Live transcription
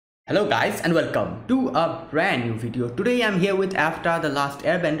Hello guys and welcome to a brand new video. Today I'm here with Avatar The Last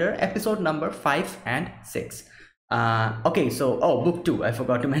Airbender episode number 5 and 6. Book 2, I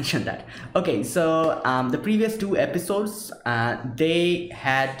forgot to mention that. The previous two episodes, they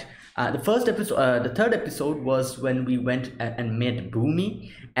had the third episode was when we went and met Boomy,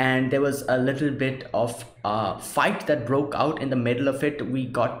 and there was a little bit of fight that broke out. In the middle of it, we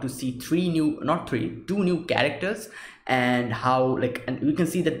got to see two new characters, and and we can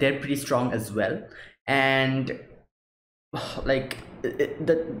see that they're pretty strong as well. And the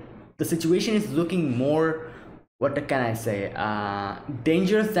situation is looking more, what can I say,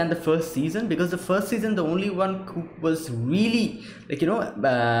 dangerous than the first season, because the first season the only one who was really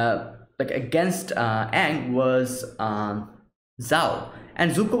against Aang was Zhao,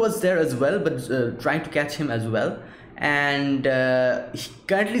 and Zuko was there as well, but trying to catch him as well. And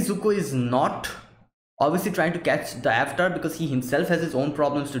currently Zuko is not obviously trying to catch the Avatar because he himself has his own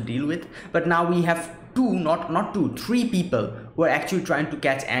problems to deal with. But now we have three people who are actually trying to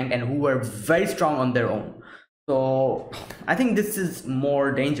catch Aang and who are very strong on their own. So I think this is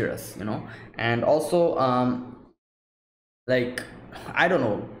more dangerous, and also I don't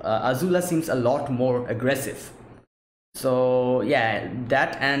know, Azula seems a lot more aggressive. So yeah,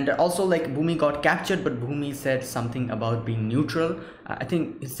 that, and also Boomy got captured, but Boomy said something about being neutral. I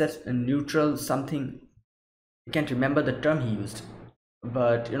think he said neutral something. I can't remember the term he used,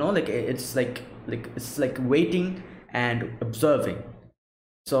 but it's like waiting and observing.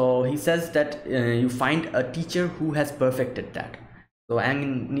 So he says that you find a teacher who has perfected that. So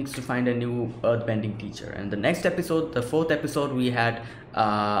Aang needs to find a new earthbending teacher. And the next episode, the fourth episode, we had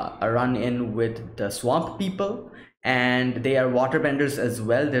a run-in with the swamp people, and they are waterbenders as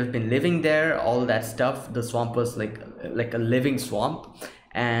well. They've been living there, all that stuff. The swamp was like a living swamp,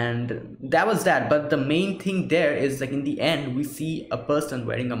 and that was that. But the main thing there is, in the end, we see a person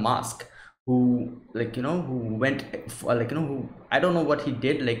wearing a mask who who went for, who, I don't know what he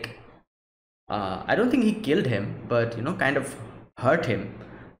did. I don't think he killed him, but kind of hurt him,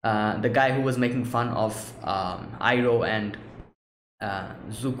 the guy who was making fun of Iroh and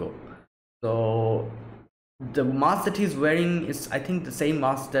Zuko. So the mask that he's wearing is, I think, the same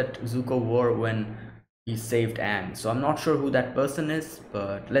mask that Zuko wore when he saved Aang. So I'm not sure who that person is,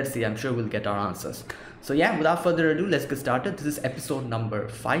 but let's see. I'm sure we'll get our answers. So yeah, without further ado, let's get started. This is episode number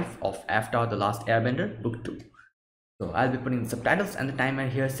 5 of Avatar The Last Airbender, book 2. So I'll be putting the subtitles and the timer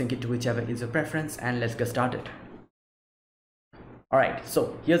here. Sync it to whichever is your preference, and let's get started. Alright,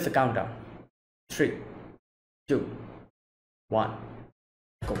 so here's the countdown. 3, 2, 1,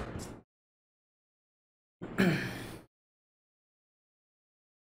 go.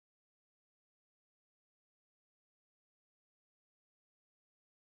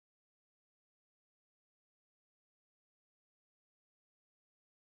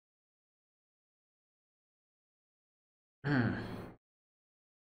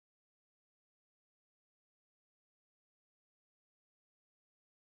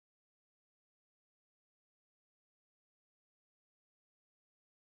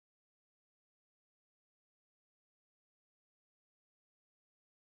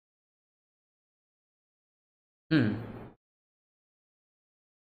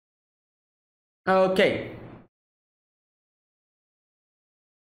 Okay.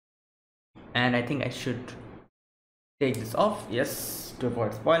 And I think I should take this off, yes, to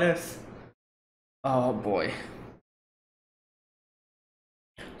avoid spoilers. Oh boy.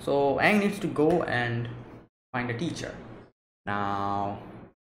 So Aang needs to go and find a teacher. Now,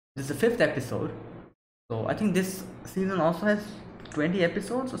 this is the 5th episode. So I think this season also has 20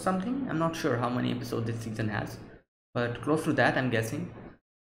 episodes or something. I'm not sure how many episodes this season has, but close to that, I'm guessing.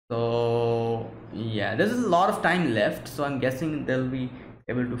 So yeah, there's a lot of time left, so I'm guessing they'll be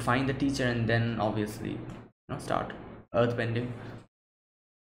able to find the teacher and then obviously start earthbending.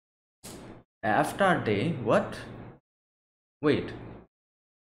 Avatar Day, what? Wait,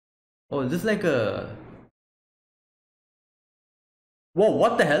 oh, is this like a, whoa,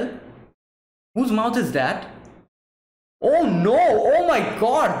 what the hell? Whose mouth is that? Oh no, oh my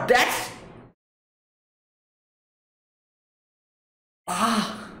god, that's,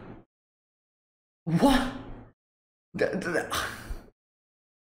 what?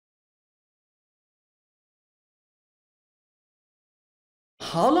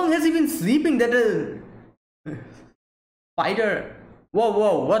 How long has he been sleeping? That a spider.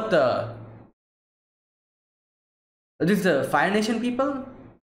 Whoa, what the? This is the Fire Nation people?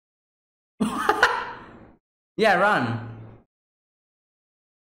 Yeah, run.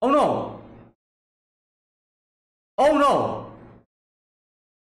 Oh no. Oh no.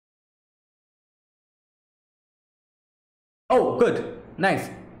 Oh, good. Nice.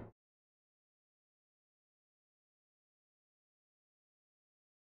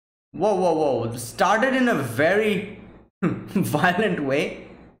 Whoa, whoa, whoa. Started in a very violent way.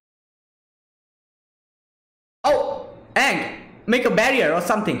 Oh, Ang, make a barrier or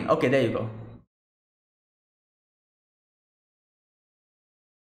something. Okay, there you go.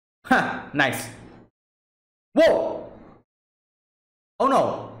 Huh, nice. Whoa! Oh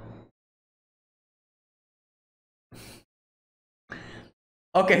no.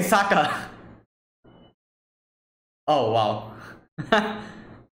 Okay, Saka. Oh wow.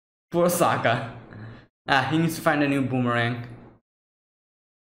 Poor Saka. Ah, he needs to find a new boomerang.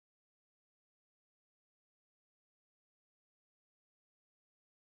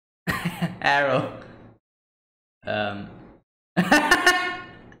 Arrow. Um.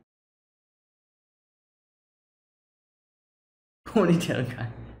 Ponytail guy.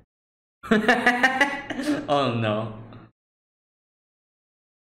 Oh no.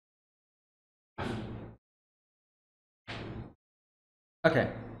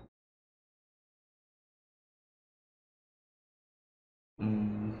 Okay.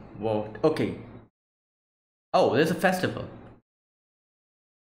 Whoa. Okay. Oh, there's a festival.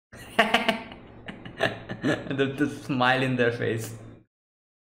 The smile in their face.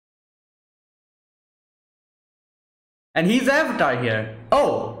 And he's Avatar here.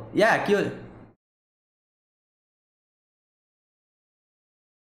 Oh, yeah, cute.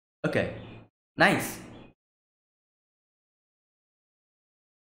 Okay. Nice.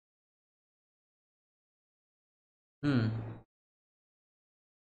 Hmm.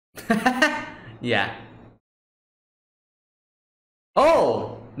 Yeah.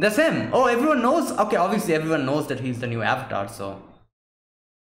 Oh, that's him. Oh, everyone knows. Okay, obviously everyone knows that he's the new Avatar, so.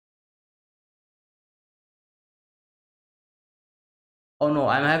 Oh no,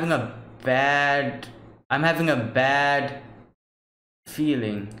 bad I'm having a bad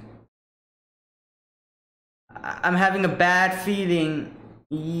feeling. I'm having a bad feeling.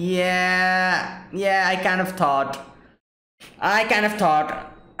 Yeah, yeah, I kind of thought. I kind of thought.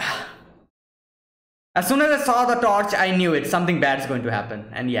 As soon as I saw the torch, I knew it. Something bad is going to happen.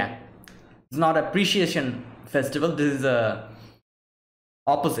 And yeah, it's not appreciation festival. This is a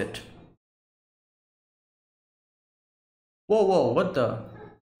opposite. Whoa, whoa, what the?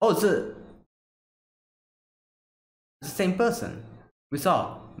 Oh, it's the same person we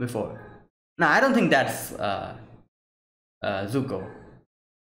saw before. No, I don't think that's Zuko.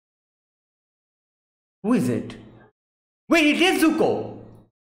 Who is it? Wait, it is Zuko.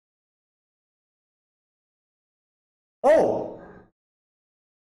 Oh,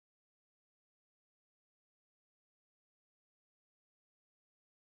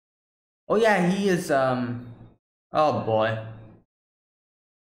 oh yeah, he is. Oh boy.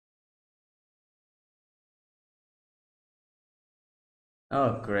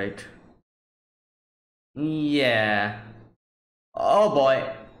 Oh great. Yeah. Oh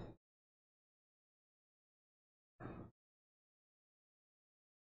boy.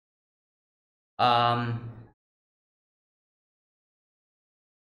 Um,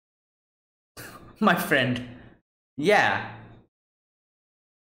 my friend. Yeah.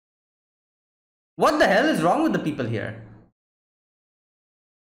 What the hell is wrong with the people here?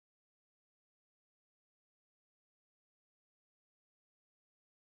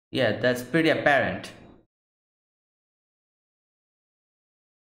 Yeah, that's pretty apparent.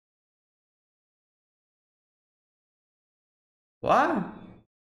 What?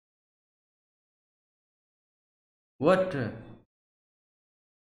 What?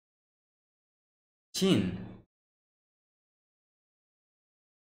 Chin?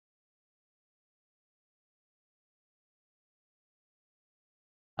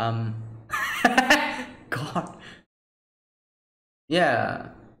 Um. God. Yeah.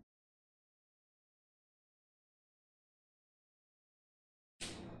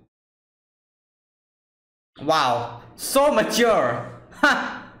 Wow. So mature.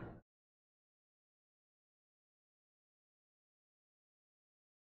 Ha.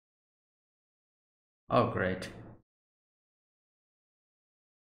 Oh great.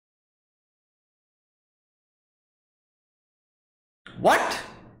 What?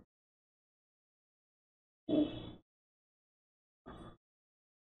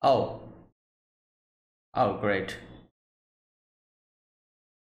 Oh. Oh great.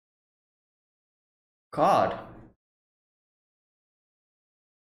 God.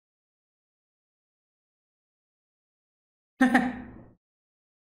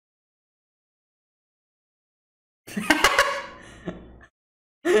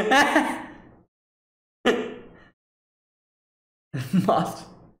 Must.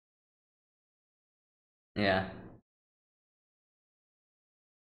 Yeah.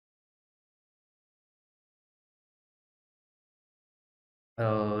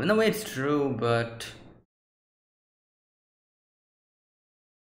 In a way, it's true, but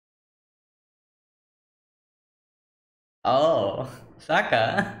oh,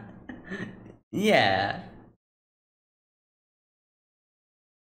 Saka. Yeah.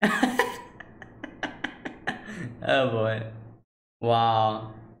 Oh boy.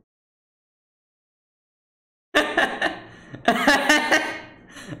 Wow.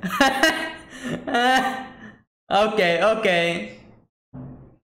 Okay, okay.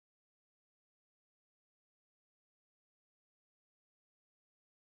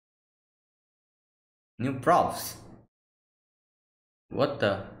 New props. What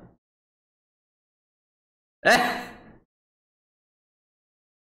the?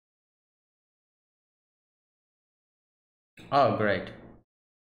 Oh, great.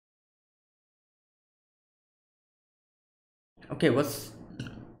 Okay, what's.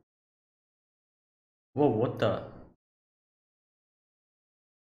 Whoa, what the?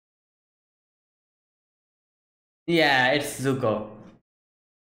 Yeah, it's Zuko.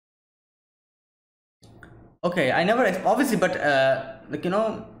 Okay, I never. Obviously, but, like,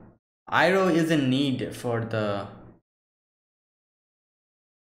 Iroh is in need for the.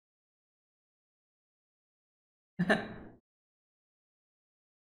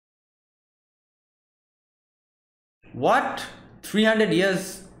 What? 300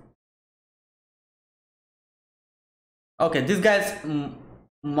 years? Okay, these guys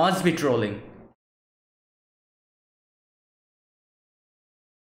must be trolling.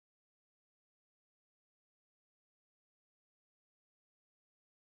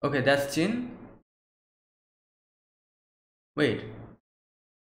 Okay, that's Jin. Wait.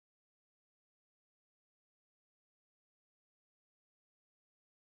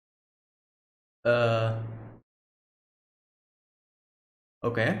 Uh.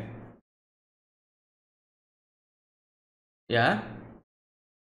 Okay. Yeah.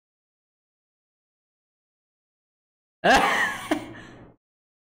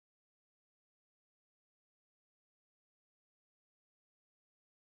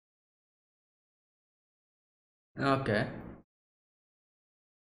 Okay.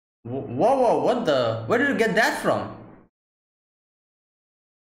 Whoa, whoa, what the? Where did you get that from?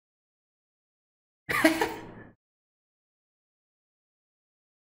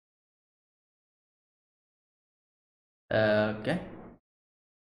 Okay.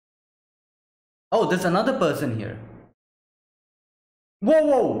 Oh, there's another person here. Whoa,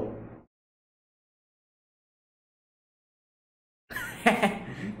 whoa.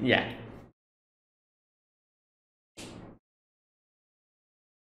 Yeah.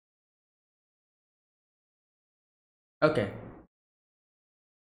 Okay.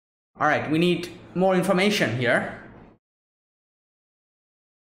 All right, we need more information here.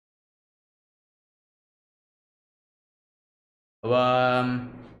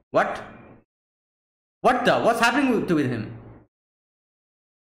 Um, what? What the? What's happening with him?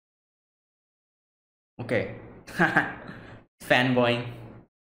 Okay. Fanboying.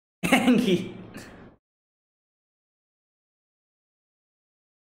 He-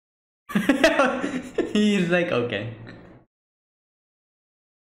 He's like, okay.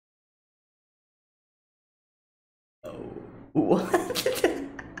 What?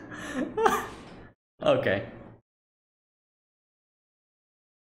 Okay.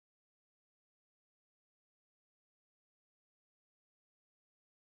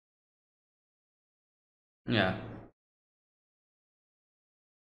 Yeah.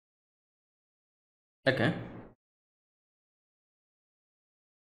 Okay.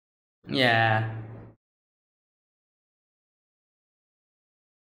 Yeah.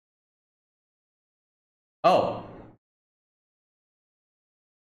 Oh.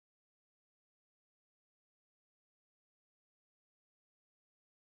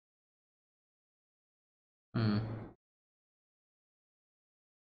 Hmm.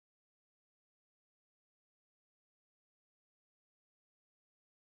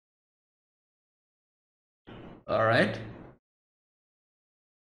 All right.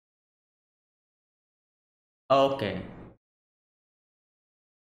 Okay.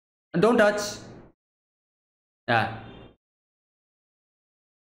 Don't touch. Yeah.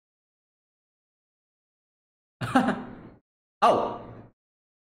 Oh.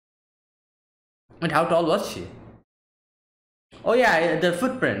 And how tall was she? Oh yeah, the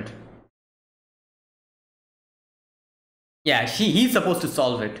footprint. Yeah, he's supposed to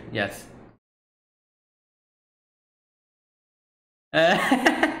solve it. Yes. Uh,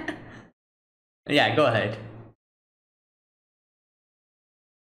 yeah, go ahead.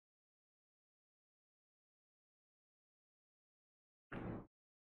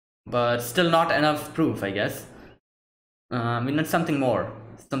 But still not enough proof, I guess. We need something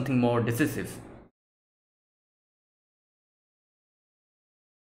more decisive.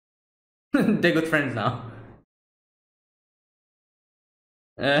 They're good friends now.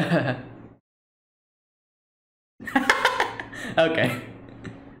 Uh, okay.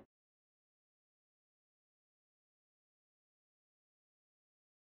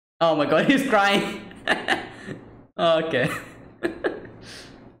 Oh my god, he's crying. Okay.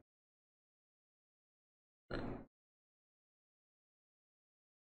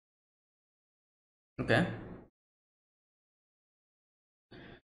 Okay.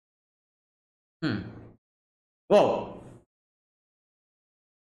 Hmm. Whoa.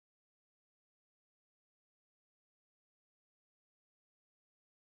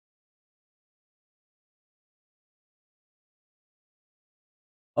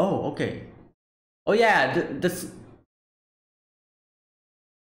 Oh, okay. Oh yeah, this.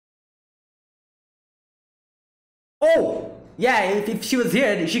 Oh, yeah. If she was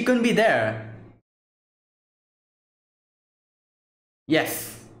here, she couldn't be there.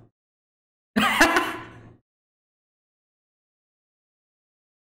 Yes.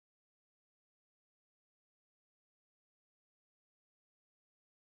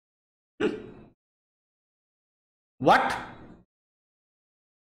 What?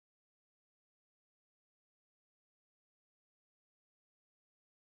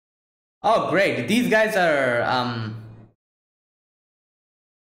 Oh, great. These guys are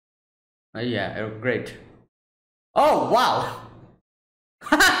yeah, great. Oh, wow.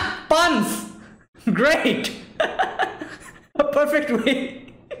 Puns. Great. A perfect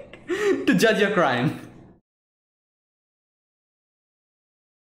way to judge your crime.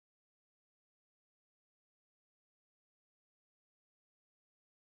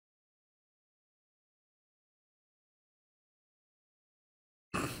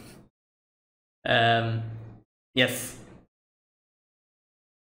 Um, yes.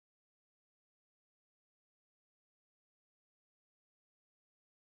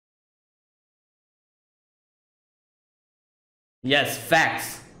 Yes,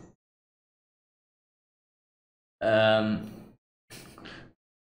 facts. Um,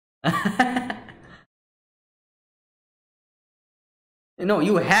 no,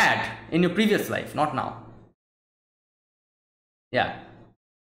 you had in your previous life, not now. Yeah.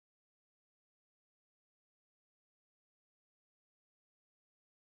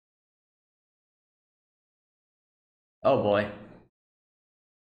 Oh boy.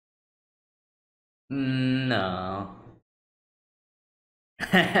 No.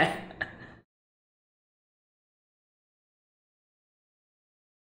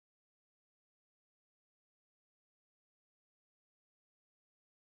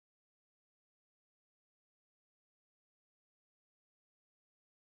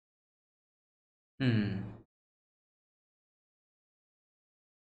 Hmm.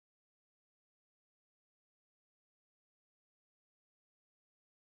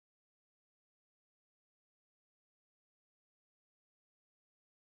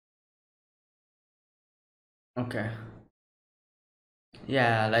 Okay.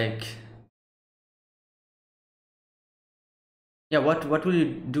 Yeah, like, yeah. What will you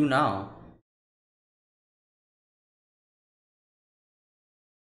do now?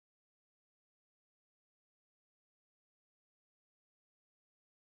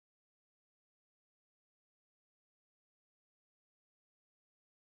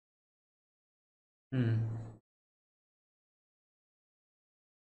 Hmm.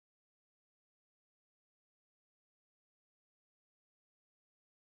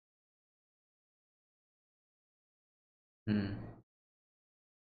 Hmm.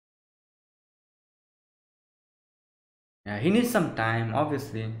 Yeah, he needs some time,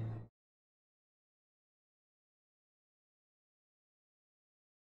 obviously.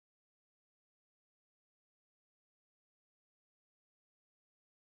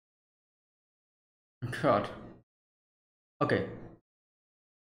 God. Okay.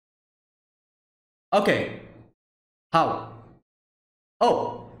 Okay. How?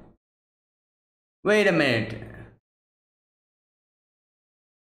 Oh, wait a minute.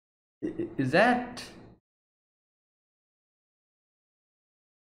 Is that?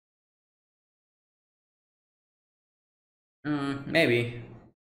 Maybe.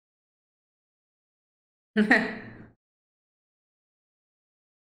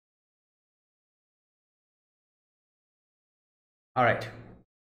 All right.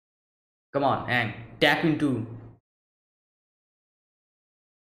 Come on, and tap into.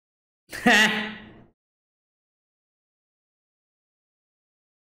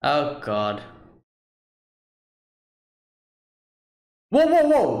 Oh God. Whoa, whoa,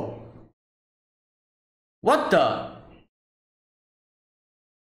 whoa! What the?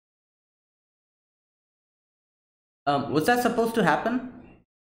 Was that supposed to happen?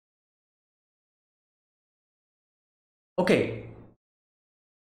 Okay.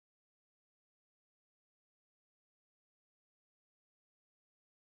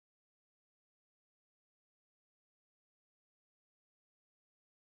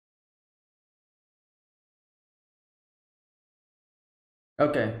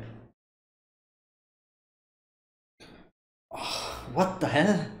 Okay. What the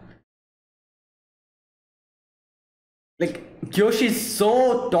hell? Like, Kyoshi is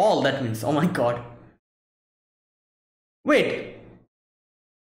so tall, that means. Oh my god. Wait,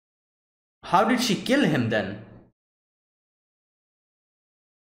 how did she kill him then?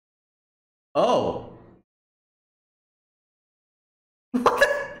 Oh.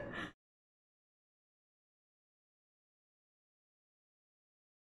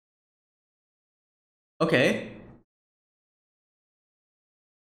 Okay.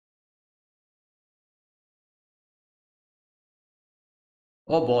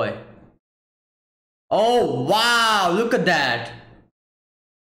 Oh boy. Oh wow, look at that.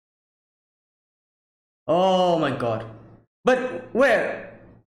 Oh my god. But where?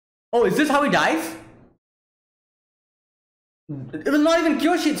 Oh, is this how he dies? It was not even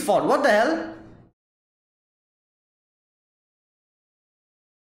Kyoshi's fault. What the hell?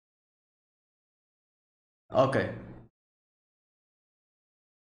 Okay.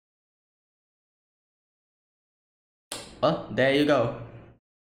 Well, there you go.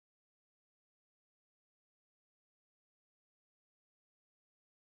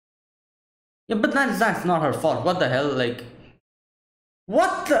 Yeah, but that's not her fault. What the hell? Like,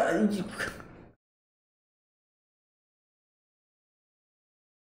 what the?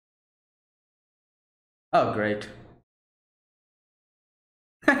 Oh, great.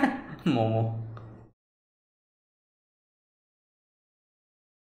 Momo.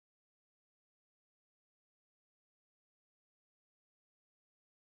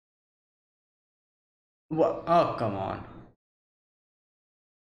 What? Oh, come on.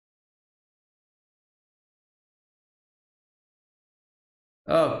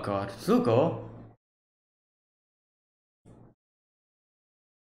 Oh god. Zuko?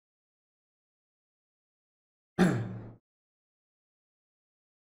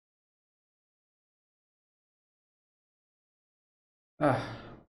 Ah,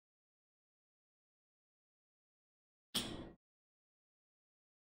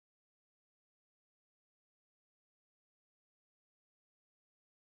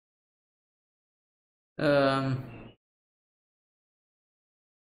 um,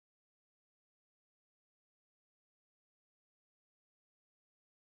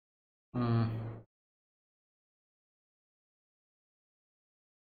 mm,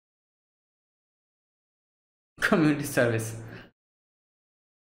 community service.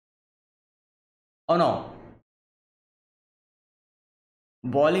 Oh no.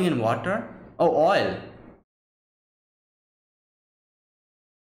 Boiling in water? Oh, oil.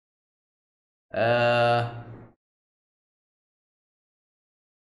 Uh,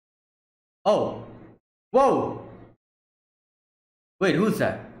 oh. Whoa. Wait, who's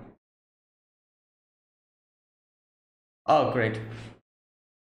that? Oh, great.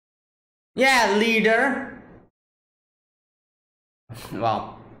 Yeah, leader.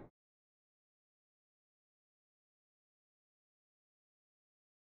 Wow.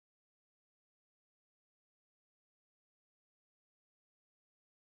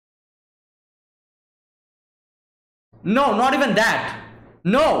 No, not even that.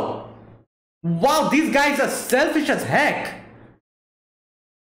 No. Wow, these guys are selfish as heck.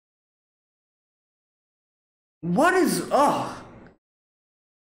 What is. Oh.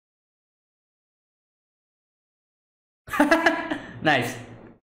 Nice.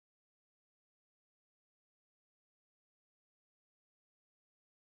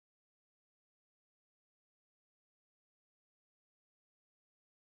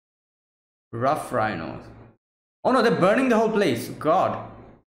 Rough rhinos. Oh no, they're burning the whole place. God.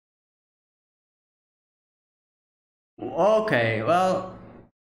 Okay, well.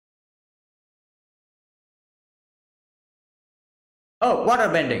 Oh, water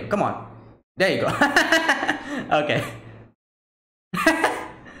bending. Come on. There you go. Okay.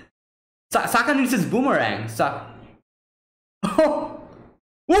 Saka needs his boomerang. Oh.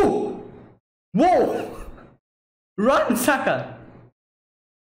 Whoa. Whoa. Run, Saka.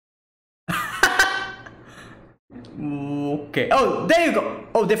 Okay. Oh, there you go.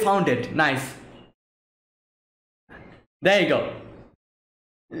 Oh, they found it. Nice. There you go.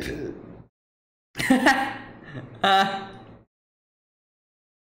 Uh,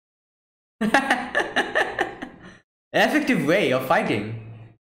 effective way of fighting.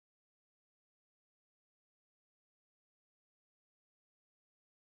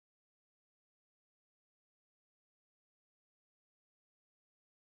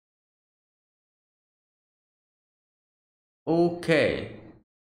 Okay.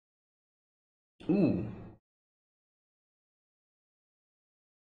 Ooh.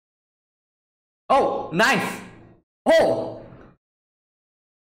 Oh, nice. Oh.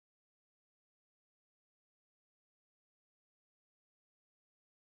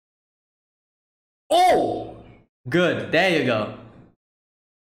 Oh. Good. There you go.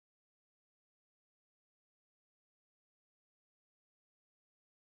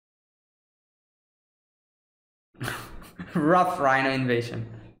 Rough rhino invasion.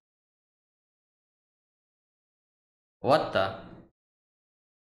 What the?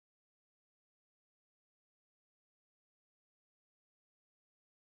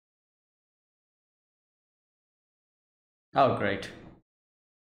 Oh, great.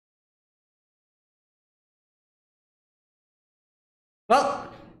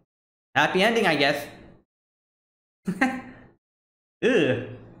 Well, happy ending, I guess. Ugh.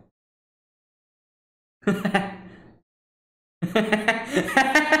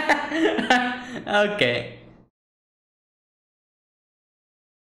 Okay.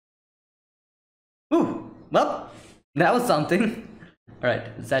 Ooh. Well, that was something. All right.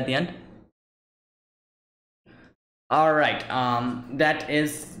 Is that the end? All right. That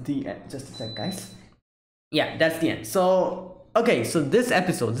is the end. Just a sec, guys. Yeah, that's the end. So, okay. So this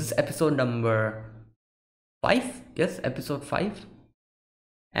is episode number 5. Yes, episode 5.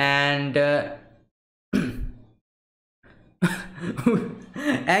 And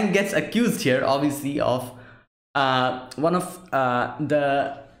Aang gets accused here, obviously, of one of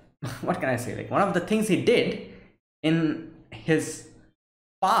the what can I say? Like one of the things he did in his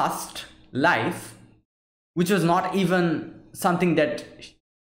past life, which was not even something that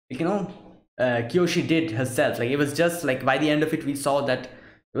Kyoshi did herself. Like it was just like by the end of it, we saw that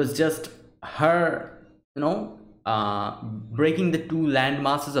it was just her, breaking the two land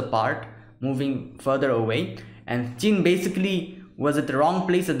masses apart, moving further away, and Jin basically was at the wrong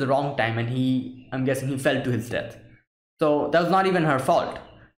place at the wrong time, and I'm guessing he fell to his death. So that was not even her fault.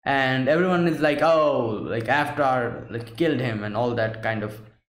 And everyone is like, oh, like Avatar like killed him and all that kind of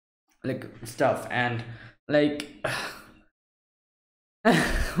like stuff. And like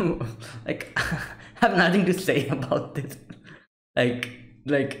like I have nothing to say about this. like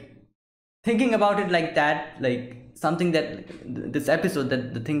like thinking about it like that, like something that this episode,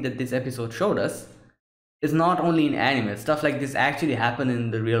 that the thing that this episode showed us is not only in anime. Stuff like this actually happen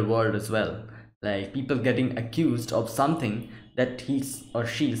in the real world as well. Like people getting accused of something that he or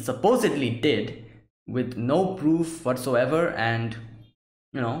she supposedly did with no proof whatsoever, and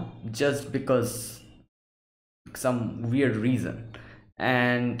just because some weird reason.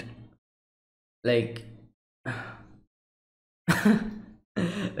 And like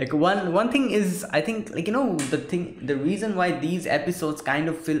like one thing is, I think, like the reason why these episodes kind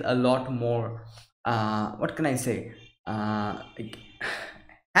of feel a lot more what can I say, like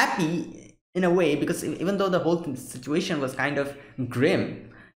happy in a way, because even though the whole situation was kind of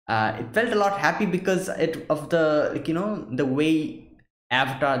grim, it felt a lot happy because of the the way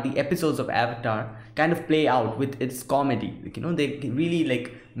Avatar, the episodes of Avatar kind of play out with its comedy. Like they really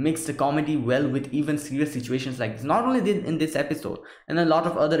like mix the comedy well with even serious situations like this. Not only in this episode, and a lot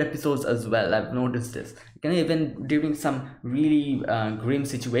of other episodes as well. I've noticed this. Even during some really grim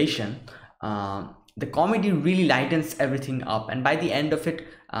situation, the comedy really lightens everything up, and by the end of it,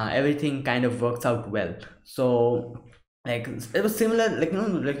 everything kind of works out well. So like it was similar,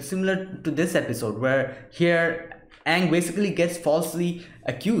 like similar to this episode, where here Aang basically gets falsely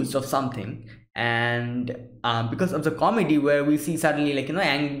accused of something, and because of the comedy, where we see suddenly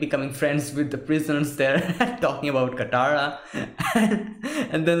Aang becoming friends with the prisoners there, talking about Katara,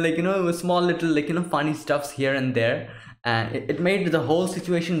 and then small little funny stuffs here and there, and it made the whole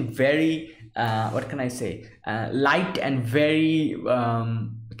situation very what can I say, light, and very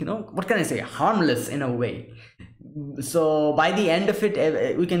what can I say, harmless in a way. So by the end of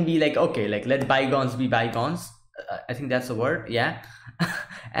it, we can be like, okay, like let bygones be bygones. I think that's the word, yeah.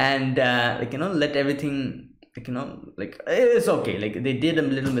 And let everything, like it's okay. Like they did a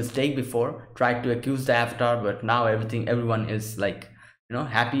little mistake before, tried to accuse the Avatar, but now everyone is like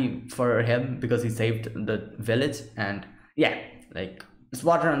happy for him because he saved the village, and yeah, like it's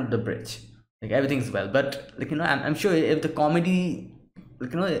water under the bridge. Like everything's well. But I'm sure if the comedy,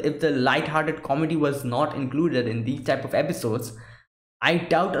 if the light-hearted comedy was not included in these type of episodes, I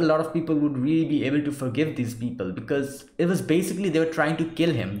doubt a lot of people would really be able to forgive these people, because it was basically they were trying to kill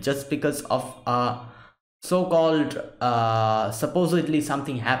him just because of so-called supposedly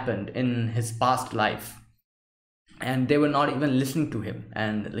something happened in his past life, and they were not even listening to him.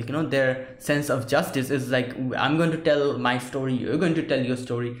 And their sense of justice is like, I'm going to tell my story, you're going to tell your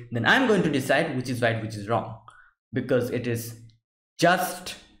story, then I'm going to decide which is right, which is wrong. because it is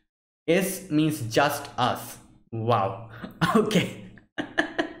just, is means just us. Wow. Okay.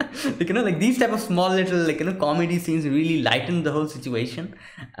 Like, like these type of small little, like, comedy scenes really lighten the whole situation.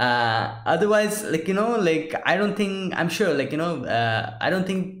 Otherwise, like, like, I don't think, I'm sure, like, I don't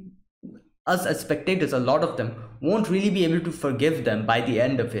think us as spectators, a lot of them won't really be able to forgive them by the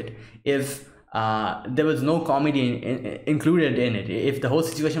end of it, if there was no comedy included in it. If the whole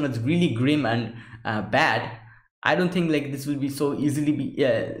situation was really grim and bad, I don't think like this will be so easily be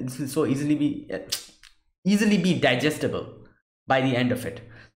this will so easily be easily be digestible by the end of it.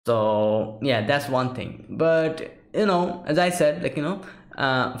 So yeah, that's one thing. But as I said, like,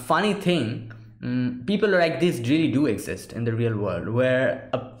 funny thing, people like this really do exist in the real world, where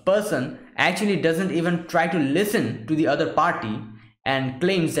a person actually doesn't even try to listen to the other party and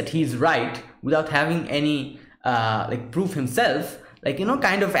claims that he's right without having any like proof himself, like,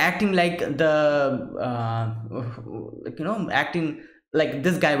 kind of acting like the like, acting like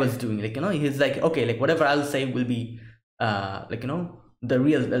this guy was doing, like, he's like, okay, like whatever I'll say will be like, the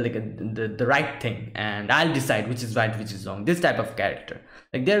real, like, the right thing, and I'll decide which is right, which is wrong. This type of character,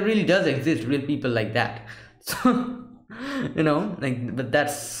 like, there really does exist real people like that. So like, but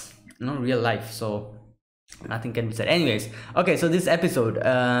that's real life, so nothing can be said. Anyways, okay, so this episode,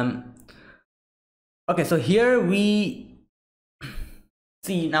 okay, so here we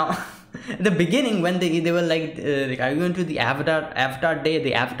see now. At the beginning, when they were like are you going to the Avatar Day,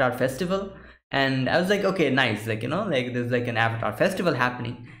 the Avatar festival? And I was like, okay, nice, like, like there's like an Avatar festival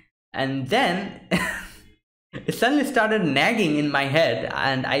happening. And then it suddenly started nagging in my head,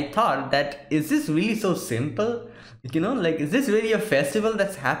 and I thought that, is this really so simple? Like, like, is this really a festival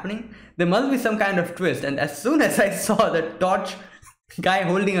that's happening? There must be some kind of twist. And as soon as I saw the torch guy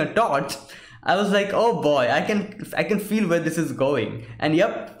holding a torch, I was like, oh boy, I can feel where this is going. And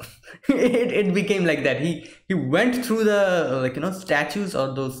yep, it became like that. He went through the, like, statues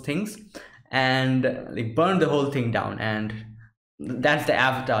or those things, and like burned the whole thing down. And that's the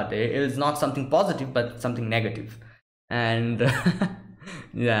Avatar Day. It is not something positive, but something negative. And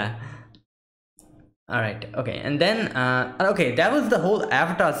yeah. All right, okay. And then okay, that was the whole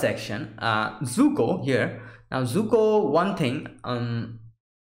Avatar section. Zuko here. Now Zuko, one thing,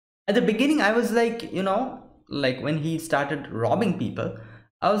 at the beginning I was like, like when he started robbing people,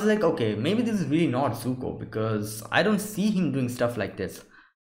 I was like, okay, maybe this is really not Zuko, because I don't see him doing stuff like this.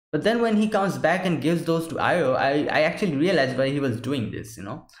 But then when he comes back and gives those to Iroh, I actually realized why he was doing this,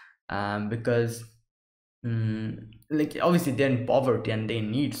 because like, obviously they're in poverty and they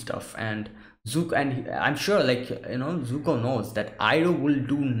need stuff, and Zuko, and I'm sure, like, Zuko knows that Iroh will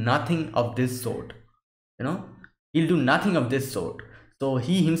do nothing of this sort. He'll do nothing of this sort. So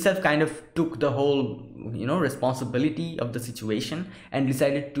he himself kind of took the whole, responsibility of the situation and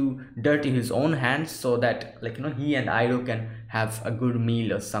decided to dirty his own hands, so that, like, he and Iroh can have a good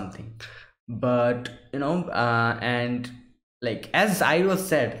meal or something. But and like, as Iroh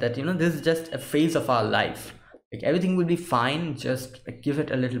said, that this is just a phase of our life. Like, everything will be fine, just give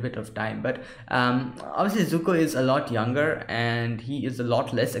it a little bit of time. But obviously Zuko is a lot younger, and he is a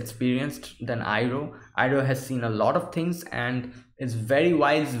lot less experienced than Iroh. Iroh has seen a lot of things and is very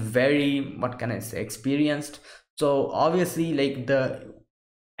wise, very, what can I say, experienced. So obviously, like,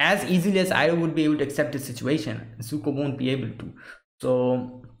 as easily as Iroh would be able to accept the situation, Zuko won't be able to.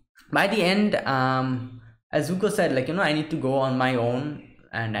 So by the end, as Zuko said, like, I need to go on my own,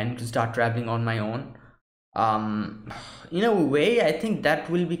 and I need to start traveling on my own. In a way, I think that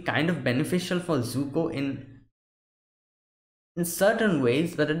will be kind of beneficial for Zuko in certain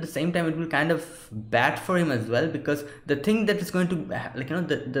ways, but at the same time it will kind of bad for him as well, because the thing that is going to, like,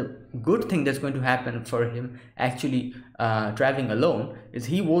 the good thing that's going to happen for him actually traveling alone is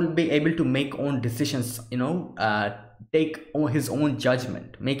he won't be able to make own decisions, take his own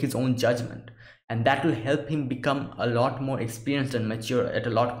judgment, make his own judgment, and that will help him become a lot more experienced and mature at a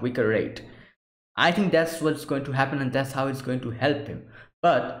lot quicker rate. I think that's what's going to happen, and that's how it's going to help him.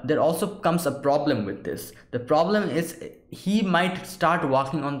 But there also comes a problem with this. The problem is he might start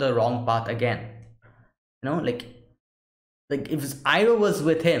walking on the wrong path again. Like if Iroh was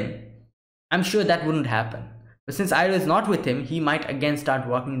with him, I'm sure that wouldn't happen. But since Iroh is not with him, he might again start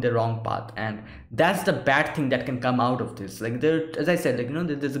walking the wrong path, and that's the bad thing that can come out of this. Like, as I said,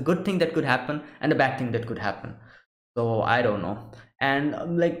 like, there's a good thing that could happen and a bad thing that could happen. So I don't know.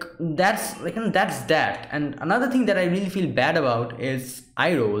 And like, that's like, that's that. And another thing that I really feel bad about is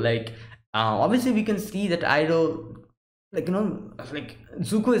Iroh. Like, obviously we can see that Iroh, like, like,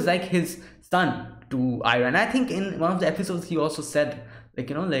 Zuko is like his son to Iroh, and I think in one of the episodes he also said,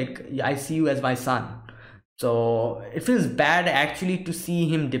 like, like, I see you as my son. So it feels bad actually to see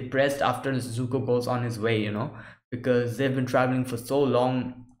him depressed after Zuko goes on his way, because they've been traveling for so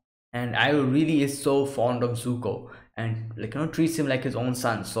long, and Iroh really is so fond of Zuko, and like treats him like his own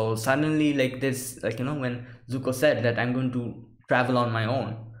son. So suddenly, like this, like when Zuko said that I'm going to travel on my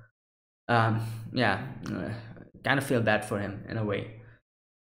own, yeah, kind of feel bad for him in a way.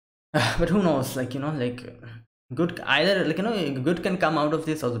 But who knows, like like good, either like good can come out of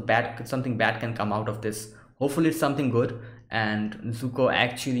this, or the bad, something bad can come out of this. Hopefully it's something good, and Zuko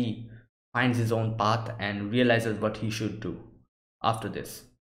actually finds his own path and realizes what he should do after this.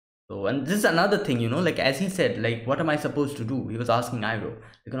 So, and this is another thing, like as he said, like what am I supposed to do, he was asking Iroh,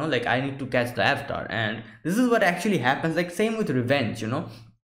 like I need to catch the Avatar. And this is what actually happens, like same with revenge,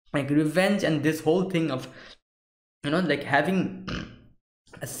 like revenge and this whole thing of like having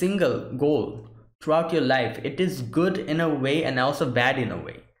a single goal throughout your life. It is good in a way and also bad in a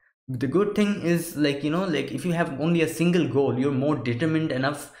way. The good thing is, like like if you have only a single goal, you're more determined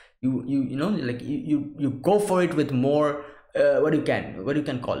enough. Like you go for it with more what you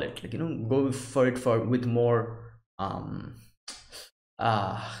can call it, like go for it for with more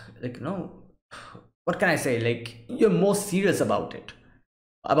like what can I say, like you're more serious about it,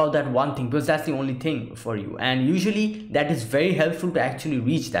 about that one thing, because that's the only thing for you, and usually that is very helpful to actually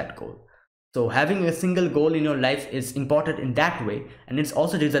reach that goal. So having a single goal in your life is important in that way, and it's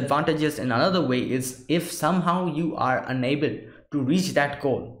also disadvantageous in another way, is if somehow you are unable to reach that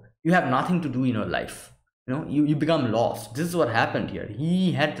goal, you have nothing to do in your life. You become lost. This is what happened here.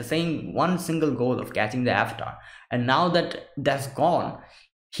 He had the same one single goal of catching the Avatar, and now that that's gone,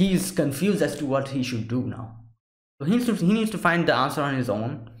 he's confused as to what he should do now. So he needs to find the answer on his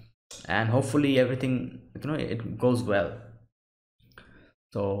own, and hopefully everything it goes well.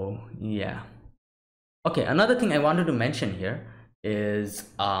 So yeah. Okay, another thing I wanted to mention here is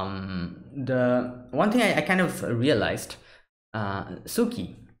the one thing I kind of realized,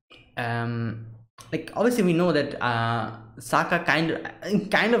 Suki, like obviously we know that Sokka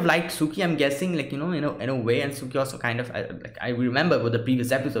kind of liked Suki, I'm guessing, like in a way, and Suki also kind of like, I remember with the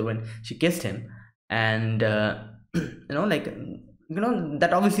previous episode when she kissed him, and like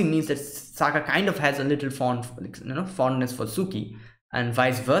that obviously means that Sokka kind of has a little fondness for Suki, and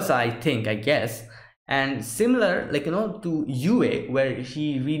vice versa, I guess. And similar, like to Yue, where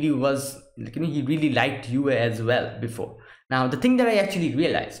he really was like he really liked Yue as well before. Now the thing that I actually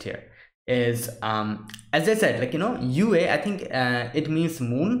realized here is as I said, like Yue, I think it means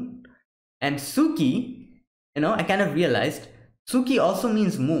moon, and Suki, I kind of realized Suki also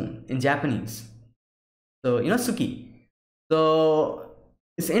means moon in Japanese. So Suki. So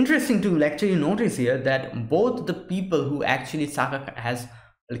it's interesting to actually notice here that both the people who actually Sokka has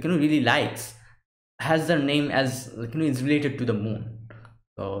like really likes has their name as like is related to the moon.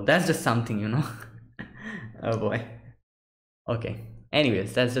 So that's just something oh boy. Okay,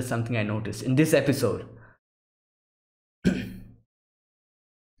 anyways, that's just something I noticed in this episode.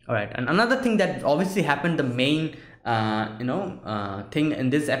 All right, and another thing that obviously happened, the main thing in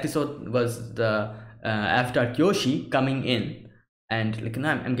this episode was the after Kyoshi coming in, and like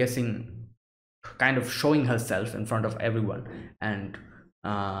I'm guessing kind of showing herself in front of everyone, and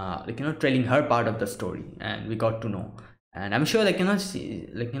like telling her part of the story, and we got to know. And I'm sure like she,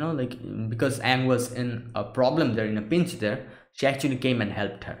 like like because Aang was in a problem there, in a pinch there, she actually came and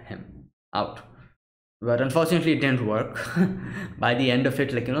helped him out. But unfortunately it didn't work. By the end of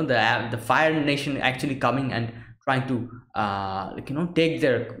it, like the Fire Nation actually coming and trying to like take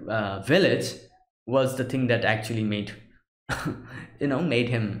their village was the thing that actually made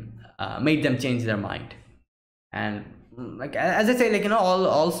made them change their mind. And like as I say, like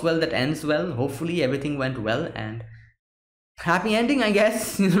all's well that ends well. Hopefully everything went well, and happy ending, I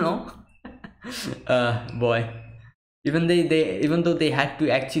guess. Boy, even even though they had to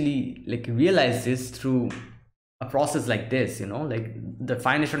actually like realize this through a process like this, like the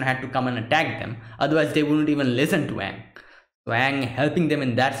Fire Nation had to come and attack them, otherwise they wouldn't even listen to Aang. So Aang helping them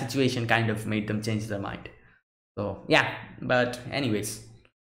in that situation kind of made them change their mind. So yeah, but anyways.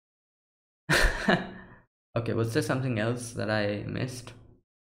 Okay, was there something else that I missed?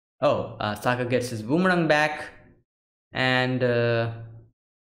 Oh, Sokka gets his boomerang back, and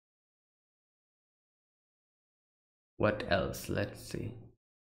what else? Let's see.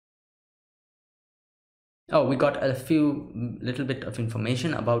 Oh, we got a few little bit of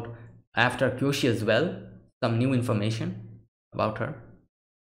information about after Kyoshi as well. Some new information about her,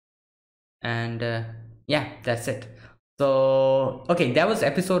 and yeah, that's it. So okay, that was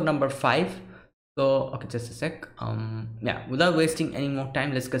episode number 5. So okay, just a sec. Yeah, without wasting any more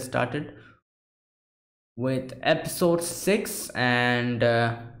time, let's get started with episode 6. And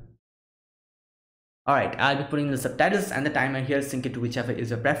all Alright, I'll be putting the subtitles and the timer here, sync it to whichever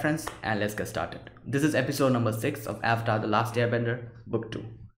is your preference, and let's get started. This is episode number 6 of Avatar The Last Airbender, Book 2.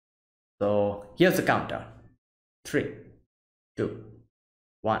 So here's the countdown. 3, 2,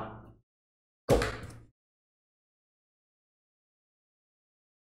 1, go.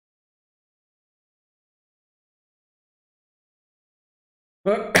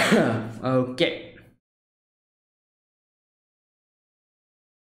 Okay.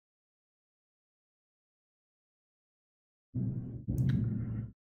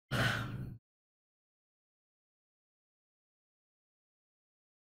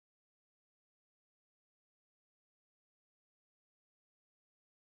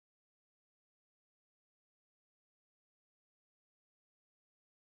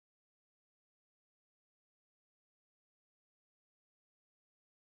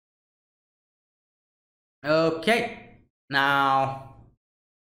 Okay, now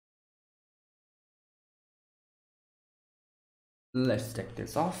let's take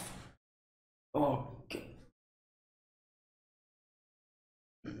this off. Okay.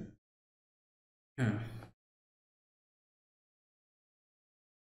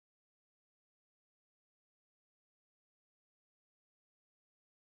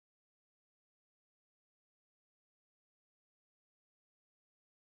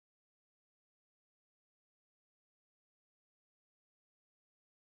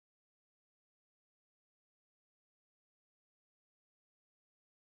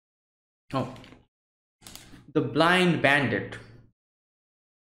 Oh, the blind bandit.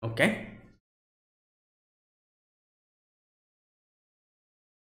 Okay.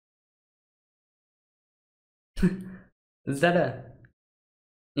 Is that a...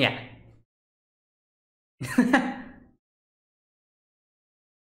 Yeah.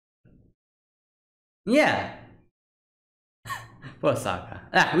 Yeah. Poor Sokka.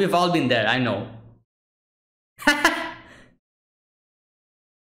 Ah, we've all been there, I know.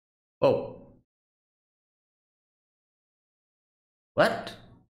 Oh. What?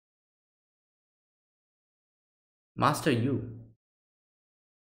 Master you.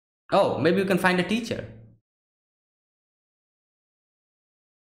 Oh, maybe you can find a teacher.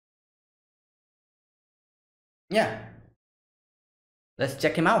 Yeah. Let's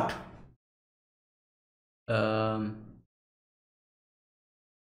check him out.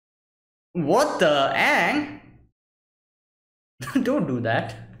 What the Ang? Don't do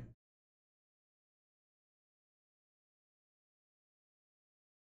that.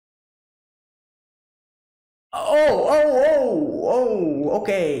 Oh,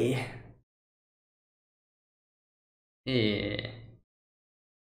 okay. Yeah.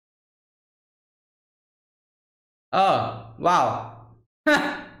 Oh, wow.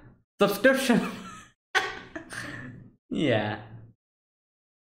 Subscription. Yeah.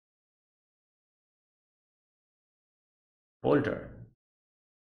 Folder.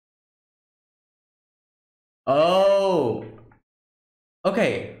 Oh.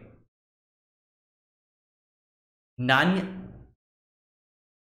 Okay. None.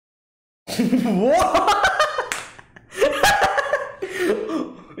 What?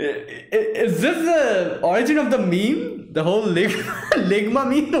 Is this the origin of the meme? The whole Ligma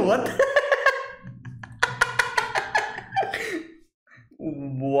meme? What?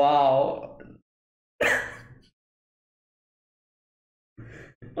 Wow.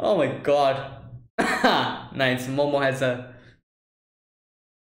 Oh my god. Nice. Momo has a...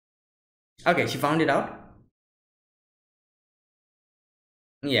 Okay, she found it out?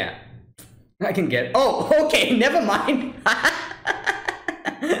 Yeah. I can get... Oh, okay. Never mind.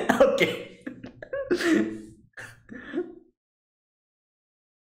 Okay.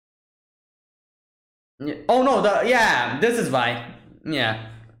 Yeah. Oh no, yeah, this is why. Yeah.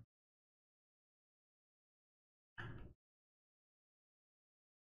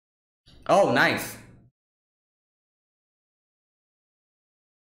 Oh, nice.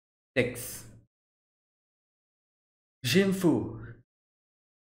 6. Jinfu.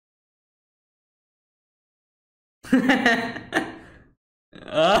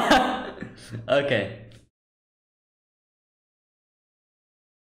 Okay.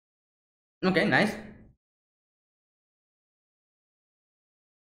 Okay, nice.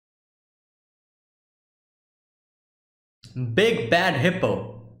 Big bad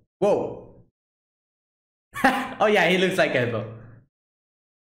hippo. Whoa. Oh yeah, he looks like a hippo.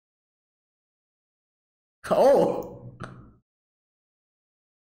 Oh.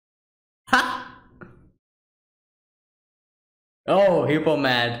 Ha. Oh, hippo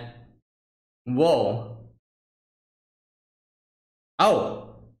mad. Whoa.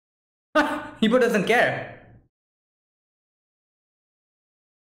 Oh. Hippo doesn't care.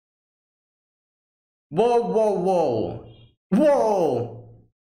 Whoa, whoa, whoa. Whoa.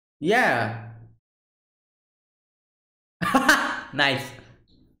 Yeah. Nice.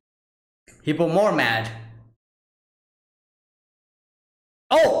 Hippo more mad.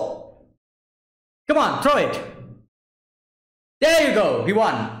 Oh! Come on, throw it. There you go. He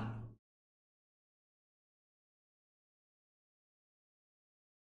won.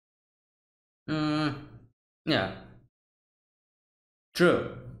 Mm, yeah.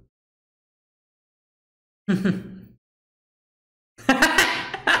 True.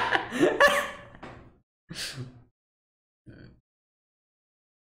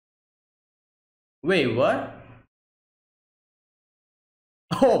 Wait, what?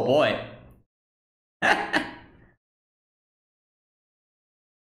 Oh boy.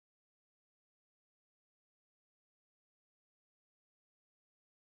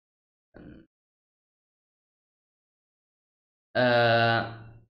 uh,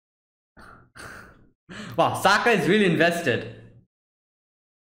 wow, Saka is really invested.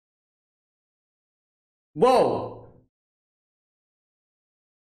 Whoa.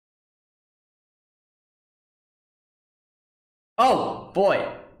 Oh boy.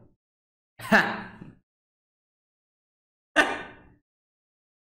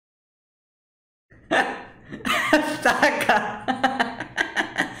 Saka.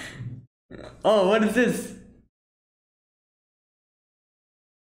 Oh, what is this?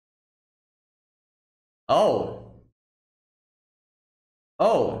 Oh.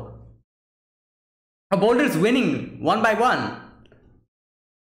 Oh. A boulder is winning one by one.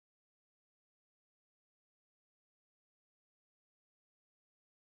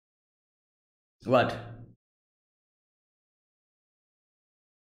 What?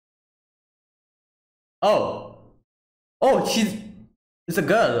 Oh. Oh, she's. It's a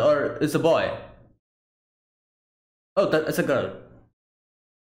girl or it's a boy? Oh, it's a girl.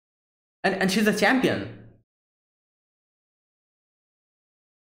 And she's a champion.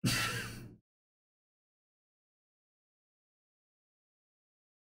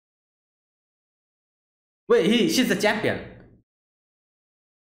 Wait, she's a champion.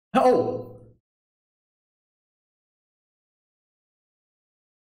 Oh.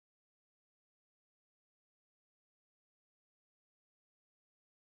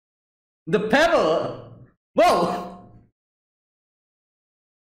 The pebble. Whoa.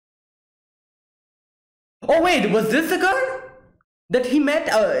 Oh wait, was this the girl that he met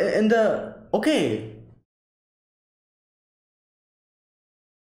in the? Okay.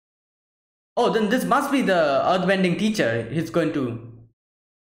 Oh, then this must be the earthbending teacher. He's going to.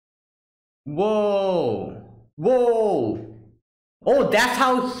 Whoa. Whoa. Oh, that's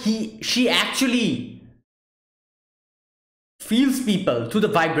how she actually feels people through the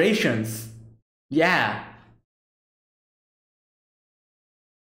vibrations. Yeah.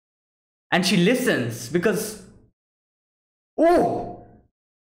 And she listens because. Oh.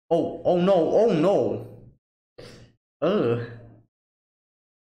 Oh. Oh no. Oh no. Ugh.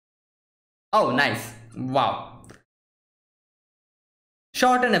 Oh, nice. Wow.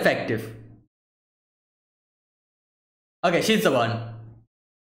 Short and effective. Okay, she's the one.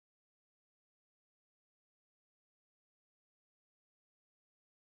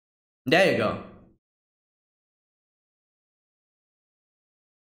 There you go.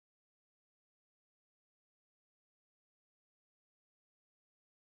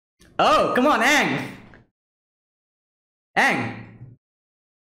 Oh, come on, Ang. Ang.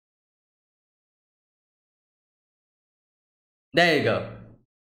 There you go.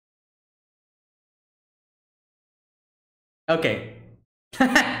 Okay.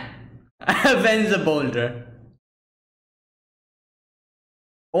 When's the boulder?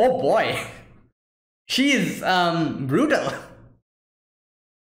 Oh boy. She is brutal.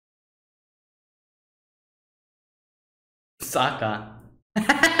 Saka.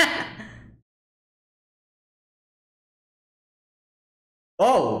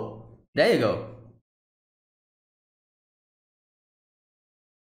 Oh, there you go.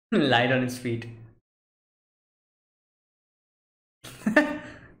 Light on his feet.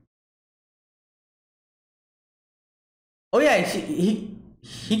 Oh yeah,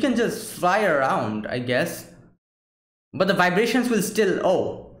 he can just fly around, I guess. But the vibrations will still.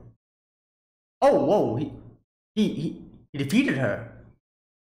 Oh. Oh, whoa. He defeated her.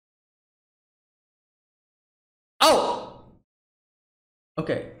 Oh.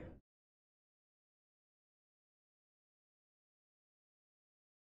 Okay.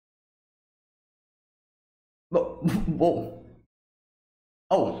 Whoa.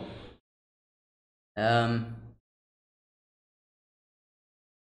 Oh. Um.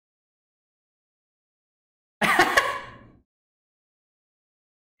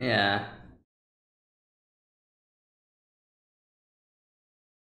 Yeah.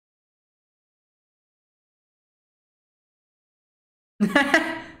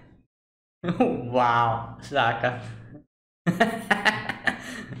 Wow, Shaka.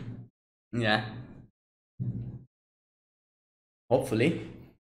 Yeah, hopefully.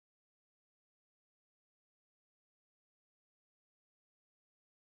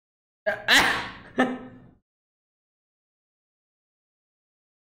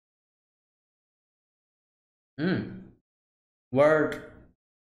 Hmm. Word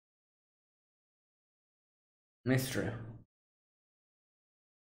mystery.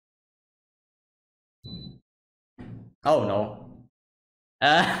 Oh no.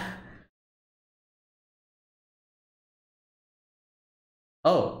 Uh,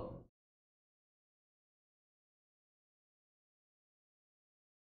 oh,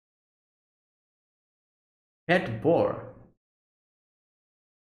 pet boar.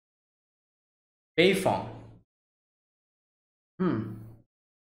 Payphone. Hmm.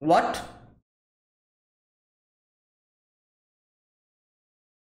 What?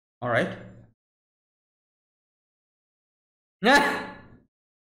 All right.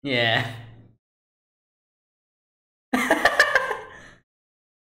 Yeah.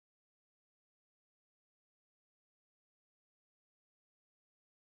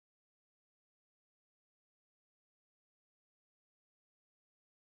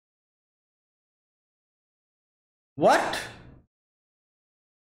 What?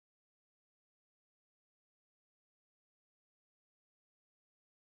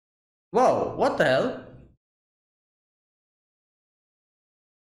 Whoa, what the hell?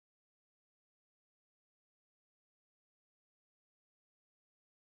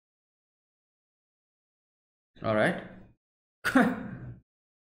 All right.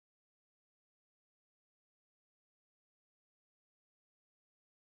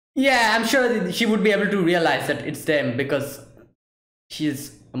 Yeah, I'm sure that she would be able to realize that it's them because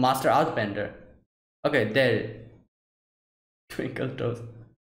she's a master outbender. Okay, there. Twinkle toes.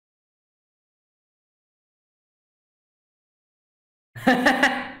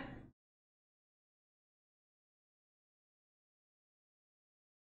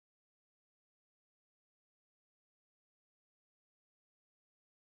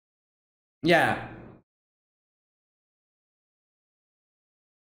 Yeah.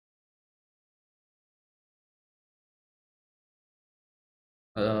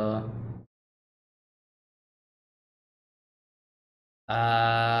 Uh.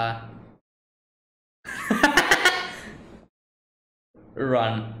 Uh.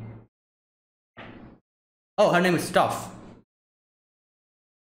 Run. Oh, her name is Toph.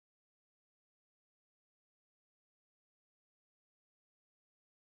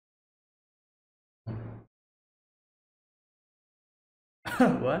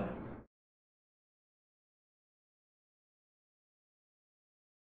 What?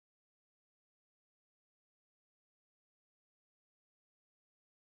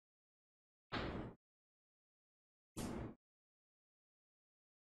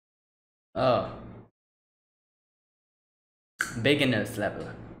 Oh, beginners level.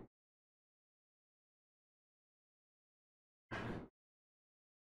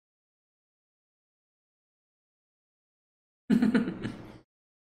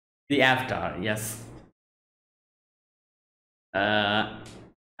 The avatar, yes. Uh.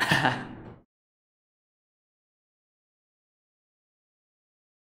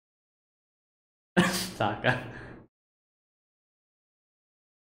 Saga.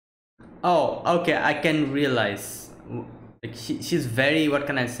 Oh, okay. I can realize. Like she's very. What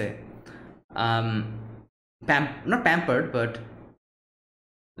can I say? Um, not pampered, but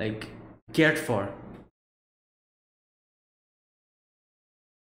like cared for.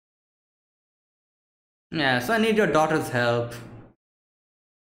 Yeah. So I need your daughter's help.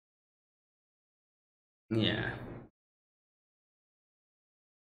 Yeah.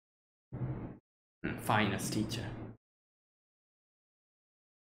 Finest teacher.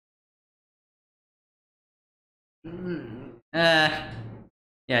 Uh,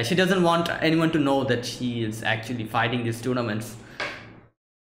 yeah. She doesn't want anyone to know that she is actually fighting these tournaments.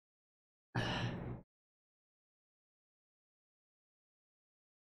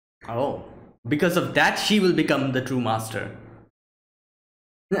 Oh, because of that, she will become the true master.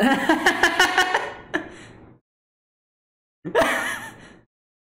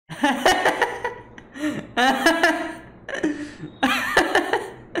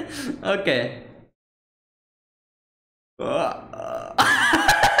 Okay.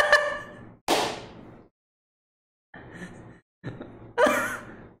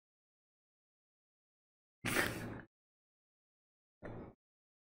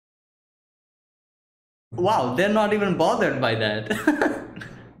 Wow, they're not even bothered by that.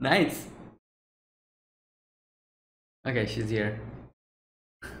 Nice. Okay, she's here.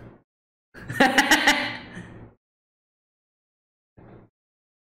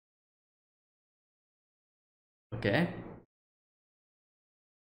 Okay.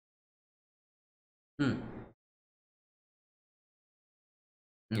 Hmm.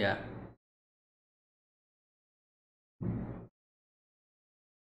 Yeah.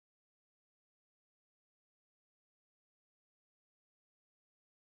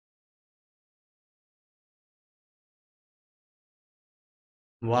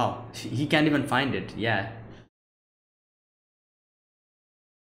 Wow. He can't even find it. Yeah.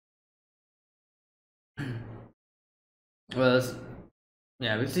 Well,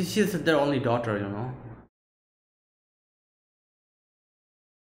 yeah, because she's their only daughter, you know.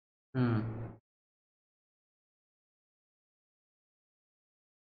 Hmm.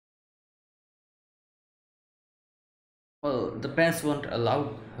 Well, the parents won't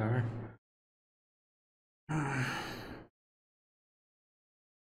allow her.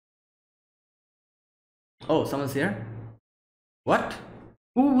 Oh, someone's here? What?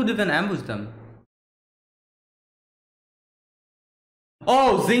 Who would even ambush them?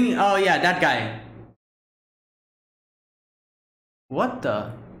 Oh, Zing. Oh, yeah, that guy. What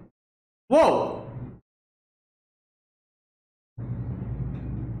the? Whoa!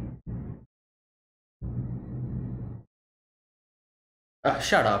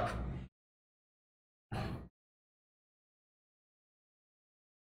 Shut up.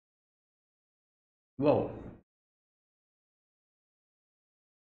 Whoa.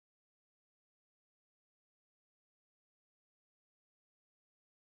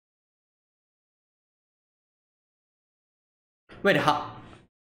 Wait,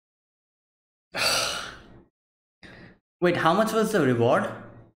 wait, how much was the reward?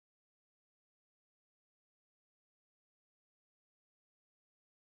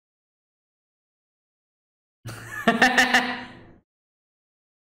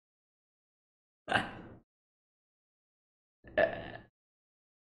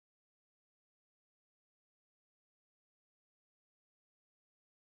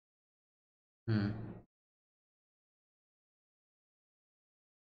 Hmm.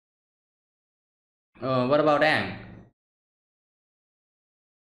 What about Ang?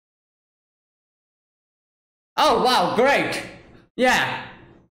 Oh, wow, great! Yeah.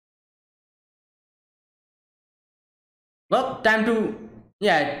 Well, time to.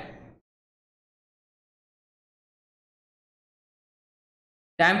 Yeah,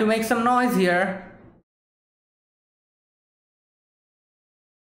 time to make some noise here.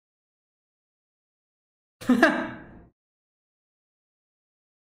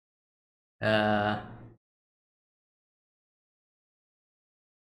 uh.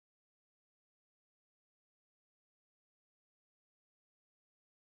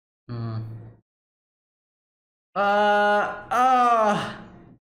 Hmm. Uh. Uh.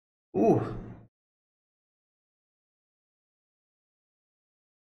 Ooh.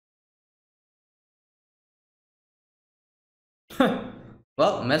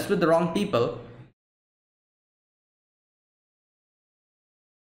 Well, messed with the wrong people.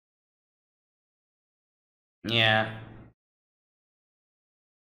 Yeah.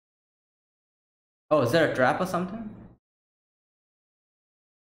 Oh, is there a trap or something?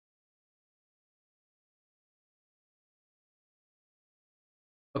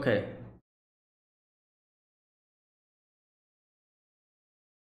 Okay.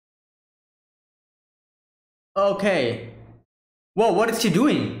 Okay. Whoa, what is she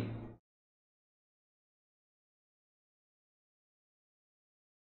doing?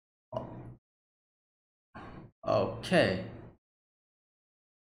 Okay.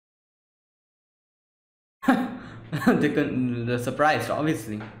 The surprise,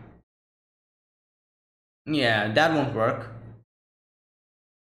 obviously. Yeah, that won't work.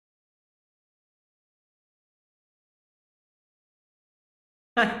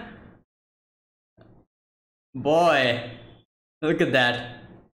 Boy, look at that.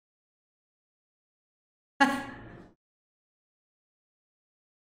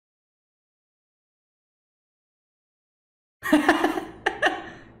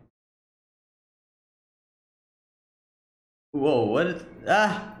 Whoa, what is.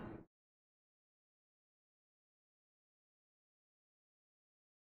 Ah.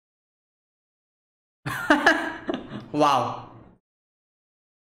 Wow.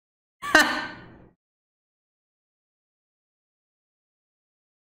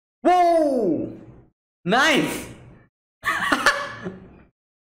 Whoa! Nice!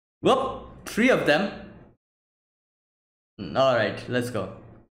 Whoop! Three of them. Alright, let's go.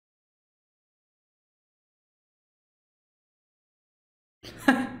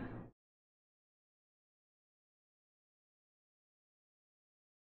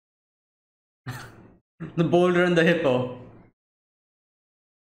 The boulder and the hippo.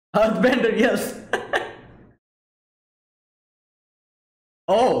 Earthbender, yes.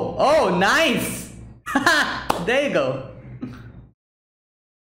 Oh, oh, nice. There you go.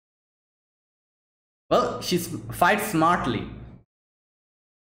 Well, she fights smartly.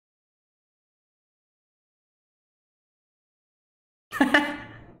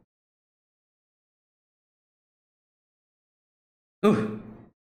 Ooh.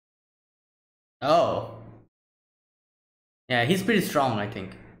 Oh. Yeah, he's pretty strong, I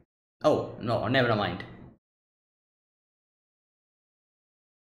think. Oh, no, never mind.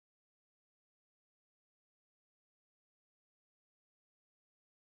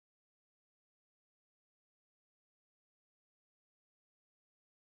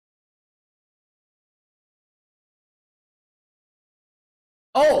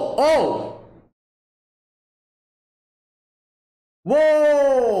 Oh, oh!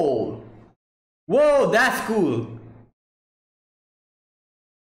 Whoa! Whoa, that's cool.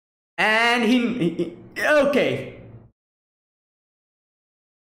 And okay.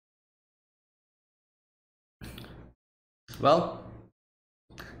 Well.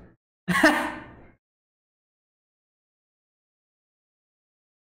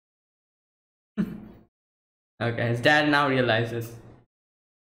 Okay, his dad now realizes.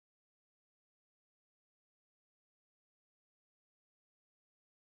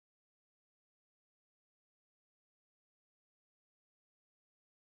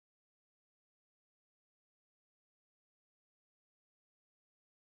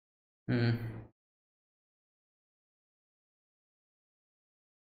 Hmm.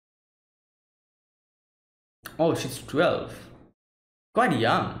 Oh, she's 12. Quite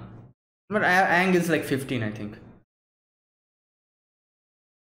young. But Aang is like 15, I think.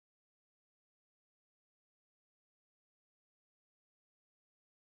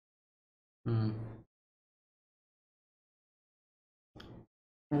 Hmm.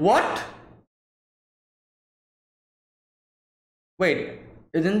 What? Wait,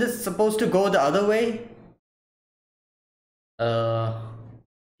 isn't this supposed to go the other way? Uh.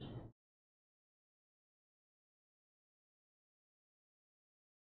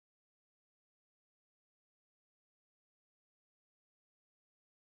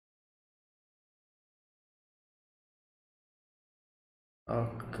 Oh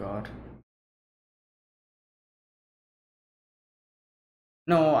God.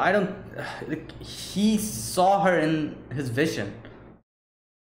 No, I don't. Like, he saw her in his vision.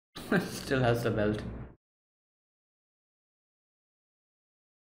 Still has the belt.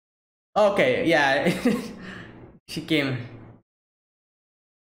 Okay, yeah. She came.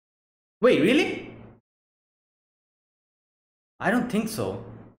 Wait, really? I don't think so.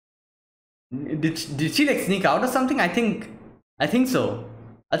 Did she like sneak out or something? I think so.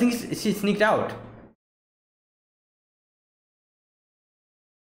 I think she sneaked out.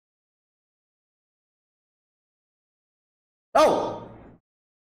 Oh.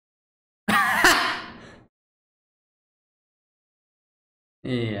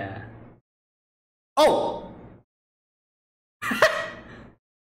 Yeah. Oh.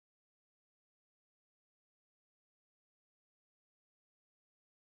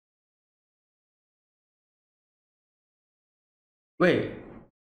 Wait.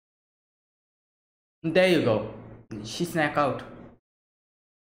 There you go. She snuck out.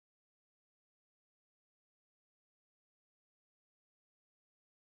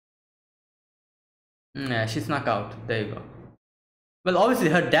 Yeah, she snuck out. There you go. Well, obviously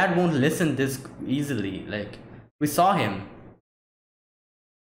her dad won't listen this easily. Like we saw him.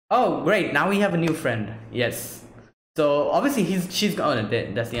 Oh, great! Now we have a new friend. Yes. So obviously she's oh,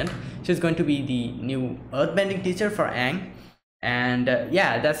 that's the end. She's going to be the new earthbending teacher for Aang, and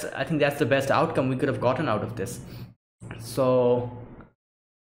yeah, I think that's the best outcome we could have gotten out of this. So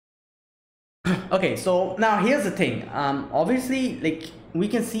okay, so now here's the thing. Obviously, like we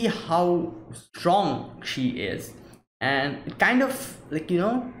can see how strong she is, and it kind of like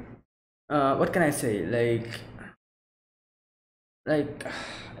what can I say? Like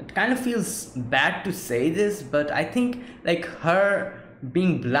it kind of feels bad to say this, but I think like her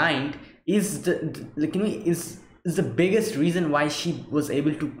being blind is like is the biggest reason why she was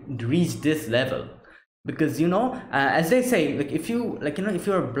able to reach this level. Because as they say, like if you if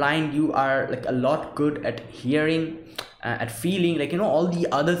you're blind, you are like a lot good at hearing, at feeling, like all the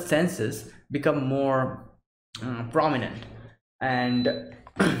other senses become more prominent. And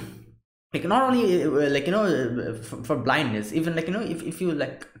like not only like for blindness, even like if you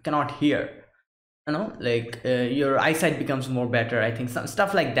like cannot hear, like your eyesight becomes more better, I think. Some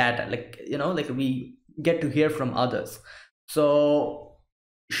stuff like that, like like we get to hear from others. So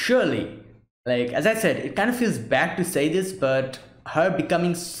surely Like, as I said, it kind of feels bad to say this, but her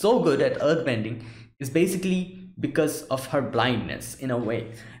becoming so good at earthbending is basically because of her blindness in a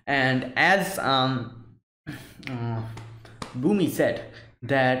way. And as uh, Bhumi said,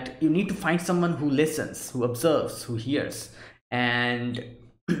 that you need to find someone who listens, who observes, who hears, and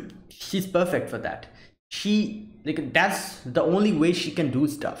she's perfect for that. She, like, that's the only way she can do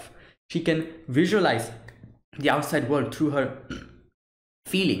stuff. She can visualize the outside world through her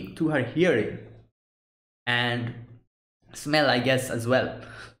feeling, through her hearing, and smell, I guess, as well.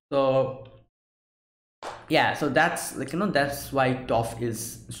 So yeah, so that's like, that's why Toph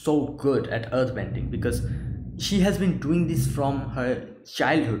is so good at earthbending, because she has been doing this from her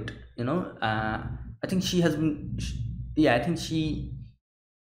childhood. I think she has been yeah, I think she,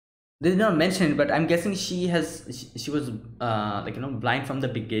 they did not mention it, but I'm guessing she was like, blind from the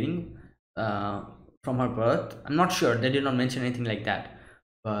beginning, uh from her birth. I'm not sure, they did not mention anything like that,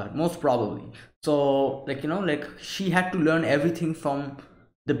 but most probably. So, like, like, she had to learn everything from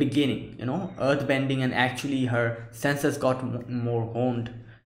the beginning, earth bending, and actually her senses got more honed.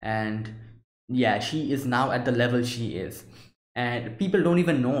 And yeah, she is now at the level she is, and people don't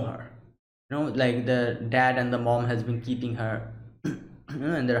even know her. Like, the dad and the mom has been keeping her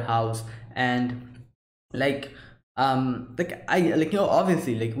in their house. And like, like, I like,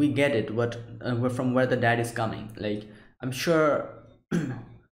 obviously, like, we get it, what from where the dad is coming. Like, I'm sure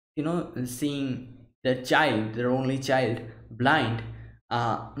seeing their child, their only child, blind,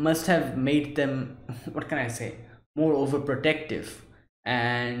 must have made them what can I say, more overprotective.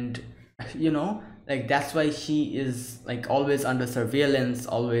 And like, that's why she is, like, always under surveillance,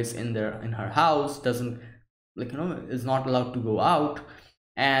 always in her house, doesn't, like, is not allowed to go out.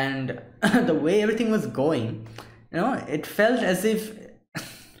 And the way everything was going, it felt as if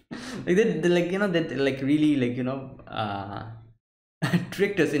like, they like, they like, really, like,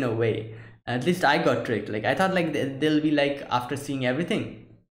 tricked us in a way. At least I got tricked. Like, I thought, like, they'll be like, after seeing everything,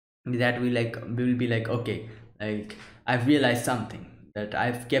 that we will be like, okay, like, I've realized something, that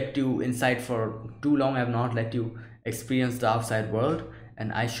I've kept you inside for too long, I've not let you experience the outside world,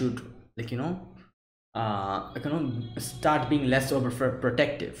 and I should, like, like, start being less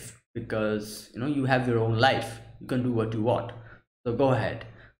overprotective, because you have your own life, you can do what you want, so go ahead.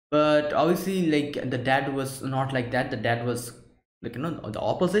 But obviously, like, the dad was not like that. The dad was, like, the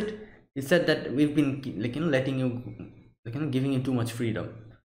opposite. He said that we've been, like, letting you, like, giving you too much freedom.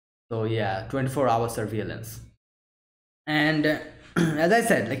 So yeah, 24-hour surveillance. And as I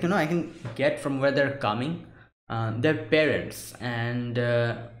said, like, I can get from where they're coming, their parents, and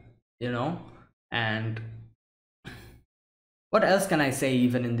you know and what else can I say,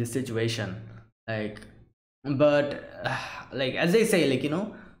 even in this situation? Like, but like, as they say, like,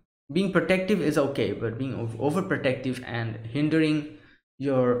 being protective is okay, but being overprotective and hindering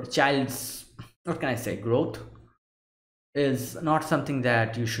your child's, what can I say, growth, is not something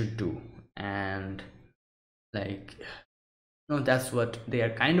that you should do. And like, that's what they are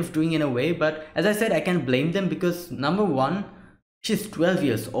kind of doing in a way. But as I said, I can't blame them, because number one, she's 12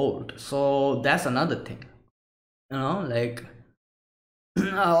 years old, so that's another thing. Like,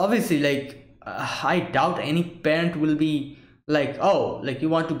 obviously, like, I doubt any parent will be like, oh, like, you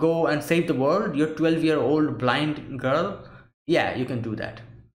want to go and save the world, you're 12-year-old blind girl, yeah, you can do that.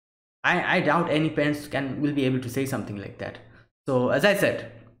 I doubt any parents will be able to say something like that. So, as I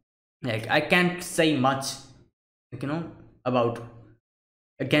said, like, I can't say much, like, about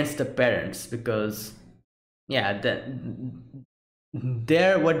against the parents, because yeah,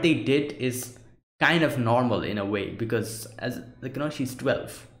 there, what they did is kind of normal in a way, because, as, like, she's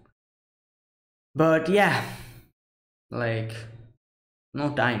 12. But yeah, like,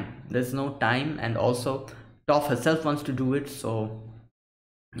 no time, there's no time. And also, Toph herself wants to do it, so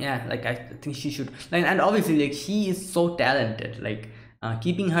yeah, like, I think she should, like, and obviously, like, she is so talented. Like,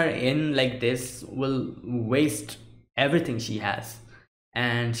 keeping her in like this will waste everything she has,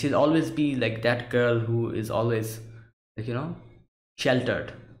 and she'll always be like that girl who is always, like,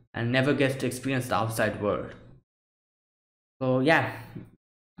 sheltered, and never gets to experience the outside world. So yeah,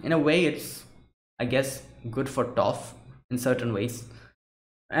 in a way, it's, I guess, good for Toph in certain ways.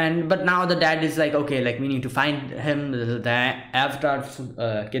 And but now the dad is like, okay, like, we need to find him. The avatar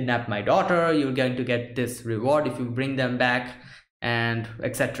kidnapped my daughter, you're going to get this reward if you bring them back, and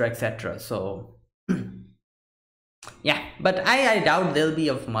etc, etc. So yeah, but I doubt they'll be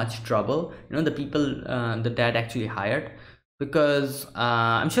of much trouble, the people the dad actually hired, because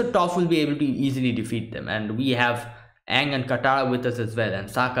I'm sure Toph will be able to easily defeat them, and we have Aang and Katara with us as well, and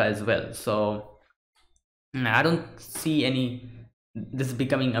Sokka as well. So I don't see any this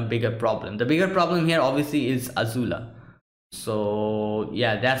becoming a bigger problem. The bigger problem here, obviously, is Azula. So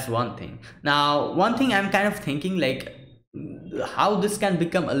yeah, that's one thing. Now one thing I'm kind of thinking, like, how this can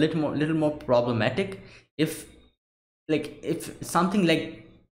become a little more problematic if, like, if something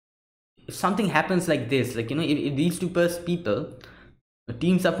happens like this, like, if these two people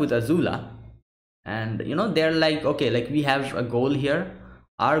teams up with Azula, and they're like, okay, like, we have a goal here.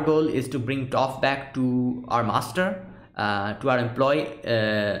 Our goal is to bring Toph back to our master, to our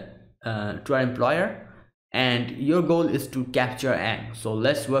to our employer, and your goal is to capture Aang. So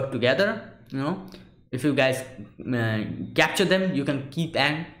let's work together. If you guys capture them, you can keep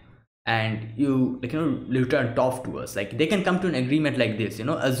Aang, and you, like, return Toph to us. Like, they can come to an agreement like this.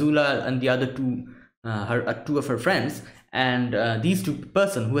 Azula and the other two, two of her friends, and these two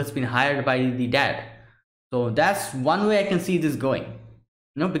person who has been hired by the dad. So that's one way I can see this going.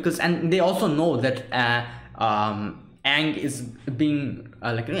 Because, and they also know that Aang is being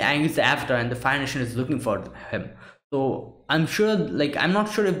Aang is the avatar, and the Fire Nation is looking for him. So I'm sure, like, I'm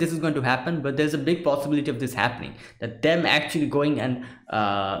not sure if this is going to happen, but there's a big possibility of this happening, that them actually going and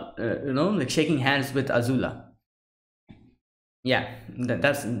like, shaking hands with Azula. Yeah,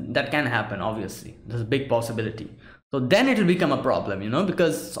 that can happen. Obviously, there's a big possibility. So then it will become a problem,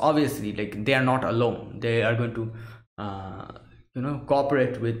 because obviously, like, they are not alone. They are going to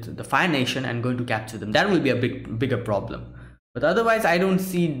cooperate with the Fire Nation and going to capture them. That will be a bigger problem. But otherwise, I don't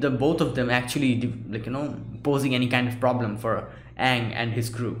see the both of them actually, like, posing any kind of problem for Aang and his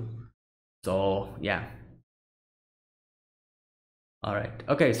crew. So yeah. All right.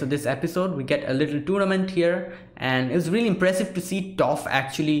 Okay, so this episode we get a little tournament here, and it's really impressive to see Toph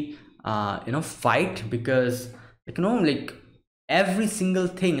actually fight, because, like, like, every single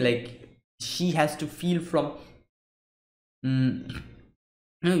thing, like, she has to feel from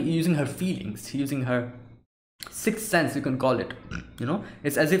using her feelings, using her sixth sense, you can call it.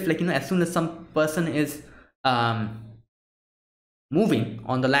 It's as if, like, as soon as some person is moving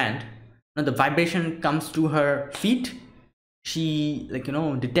on the land, the vibration comes to her feet. She, like,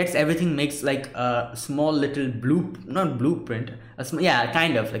 detects everything, makes like a small little not blueprint, yeah,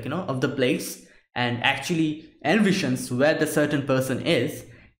 kind of, like, of the place, and actually envisions where the certain person is,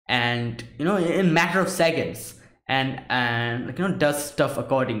 and in matter of seconds, and like, does stuff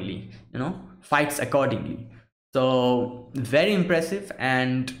accordingly, fights accordingly. So very impressive,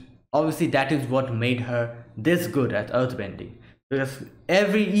 and obviously that is what made her this good at earthbending, because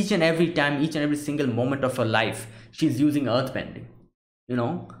each and every time, each and every single moment of her life, she's using earthbending.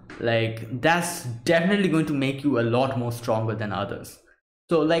 Like, that's definitely going to make you a lot more stronger than others.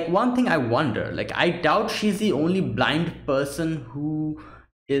 So, like, one thing I wonder, like, I doubt she's the only blind person who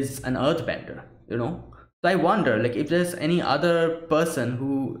is an earthbender. So I wonder, like, if there's any other person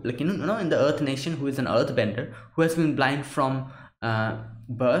who, like, in the Earth Nation, who is an earthbender, who has been blind from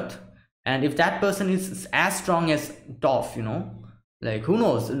birth, and if that person is as strong as Toph, like, who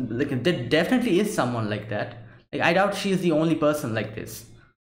knows? Like, there definitely is someone like that. Like, I doubt she is the only person like this.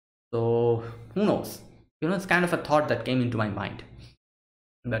 So who knows? It's kind of a thought that came into my mind.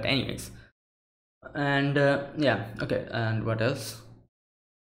 But anyways, and yeah, okay. And what else?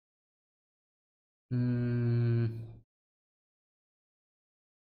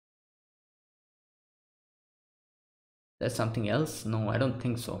 There's something else? No, I don't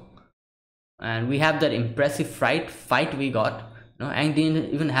think so. And we have that impressive fight we got. And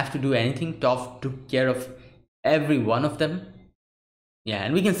didn't even have to do anything. Toph took care of every one of them. Yeah,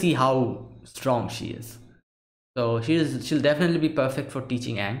 and we can see how strong she is. So she'll definitely be perfect for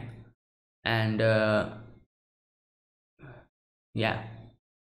teaching Aang. And yeah.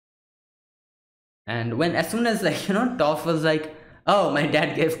 And as soon as, like, Toph was like, oh, my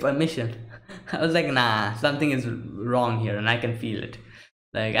dad gave permission, I was like, nah, something is wrong here, and I can feel it.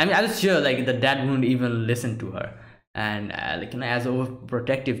 Like, I mean, I was sure, like, the dad wouldn't even listen to her, and like, as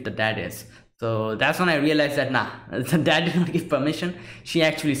overprotective the dad is. So that's when I realized that, nah, the dad did not give permission. She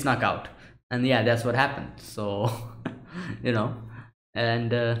actually snuck out, and yeah, that's what happened. So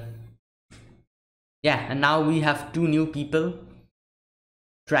and yeah, and now we have two new people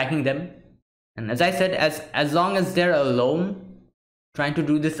tracking them. And as I said, as long as they're alone, trying to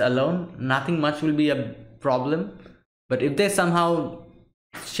do this alone, nothing much will be a problem. But if they somehow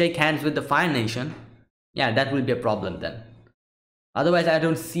shake hands with the Fire Nation, yeah, that will be a problem then. Otherwise, I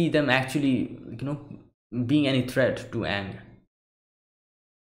don't see them actually, being any threat to Aang.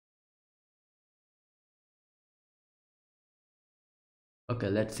 Okay,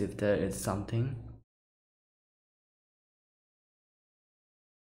 let's see if there is something.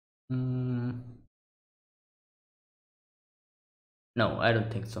 No, I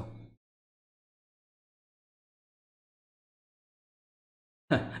don't think so.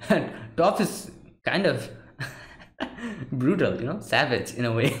 Toph is kind of brutal, you know, savage in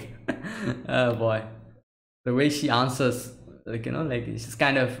a way. Oh boy, the way she answers, like, you know, like she's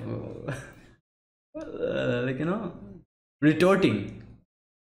kind of like, you know, retorting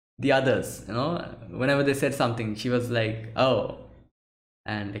the others, you know, whenever they said something, she was like, oh,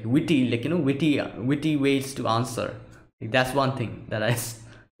 and like witty, like, you know, witty ways to answer. Like, that's one thing that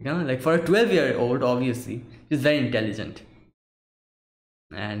you know, like for a 12-year-old, obviously she's very intelligent.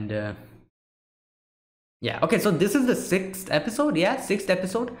 And yeah, okay, so this is the 6th episode. Yeah, 6th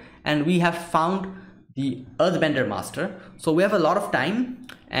episode, and we have found the Earthbender master, so we have a lot of time.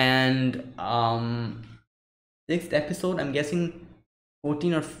 And 6th episode, I'm guessing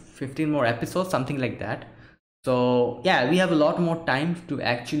 14 or 15 more episodes, something like that. So yeah, we have a lot more time to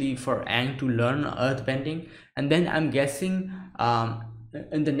actually for Aang to learn earthbending. And then I'm guessing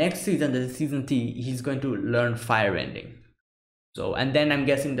in the next season, the season 3, he's going to learn firebending. So, and then I'm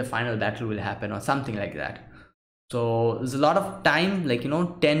guessing the final battle will happen or something like that. So there's a lot of time, like, you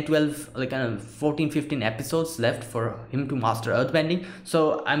know, 10, 12, like 14, 15 episodes left for him to master earthbending.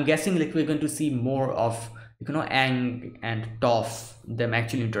 So I'm guessing like we're going to see more of, you know, Aang and Toph, them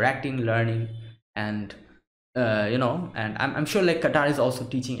actually interacting, learning, and you know, and I'm sure like Qatar is also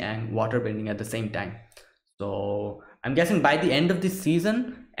teaching Aang waterbending at the same time. So I'm guessing by the end of this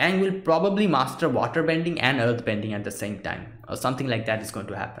season, Aang will probably master waterbending and earthbending at the same time, or something like that is going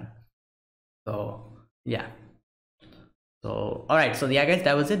to happen. So yeah. So alright, so yeah guys,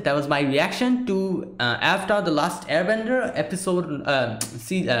 that was it. That was my reaction to Avatar The Last Airbender episode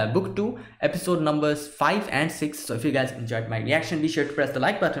book 2, episode numbers 5 and 6. So if you guys enjoyed my reaction, be sure to press the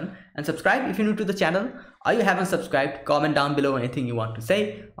like button and subscribe if you're new to the channel, or you haven't subscribed. Comment down below anything you want to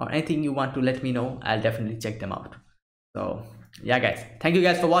say or anything you want to let me know. I'll definitely check them out. So yeah guys, thank you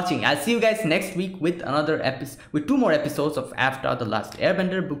guys for watching. I'll see you guys next week with another episode, with 2 more episodes of Avatar The Last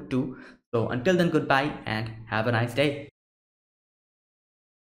Airbender book 2. So until then, goodbye and have a nice day.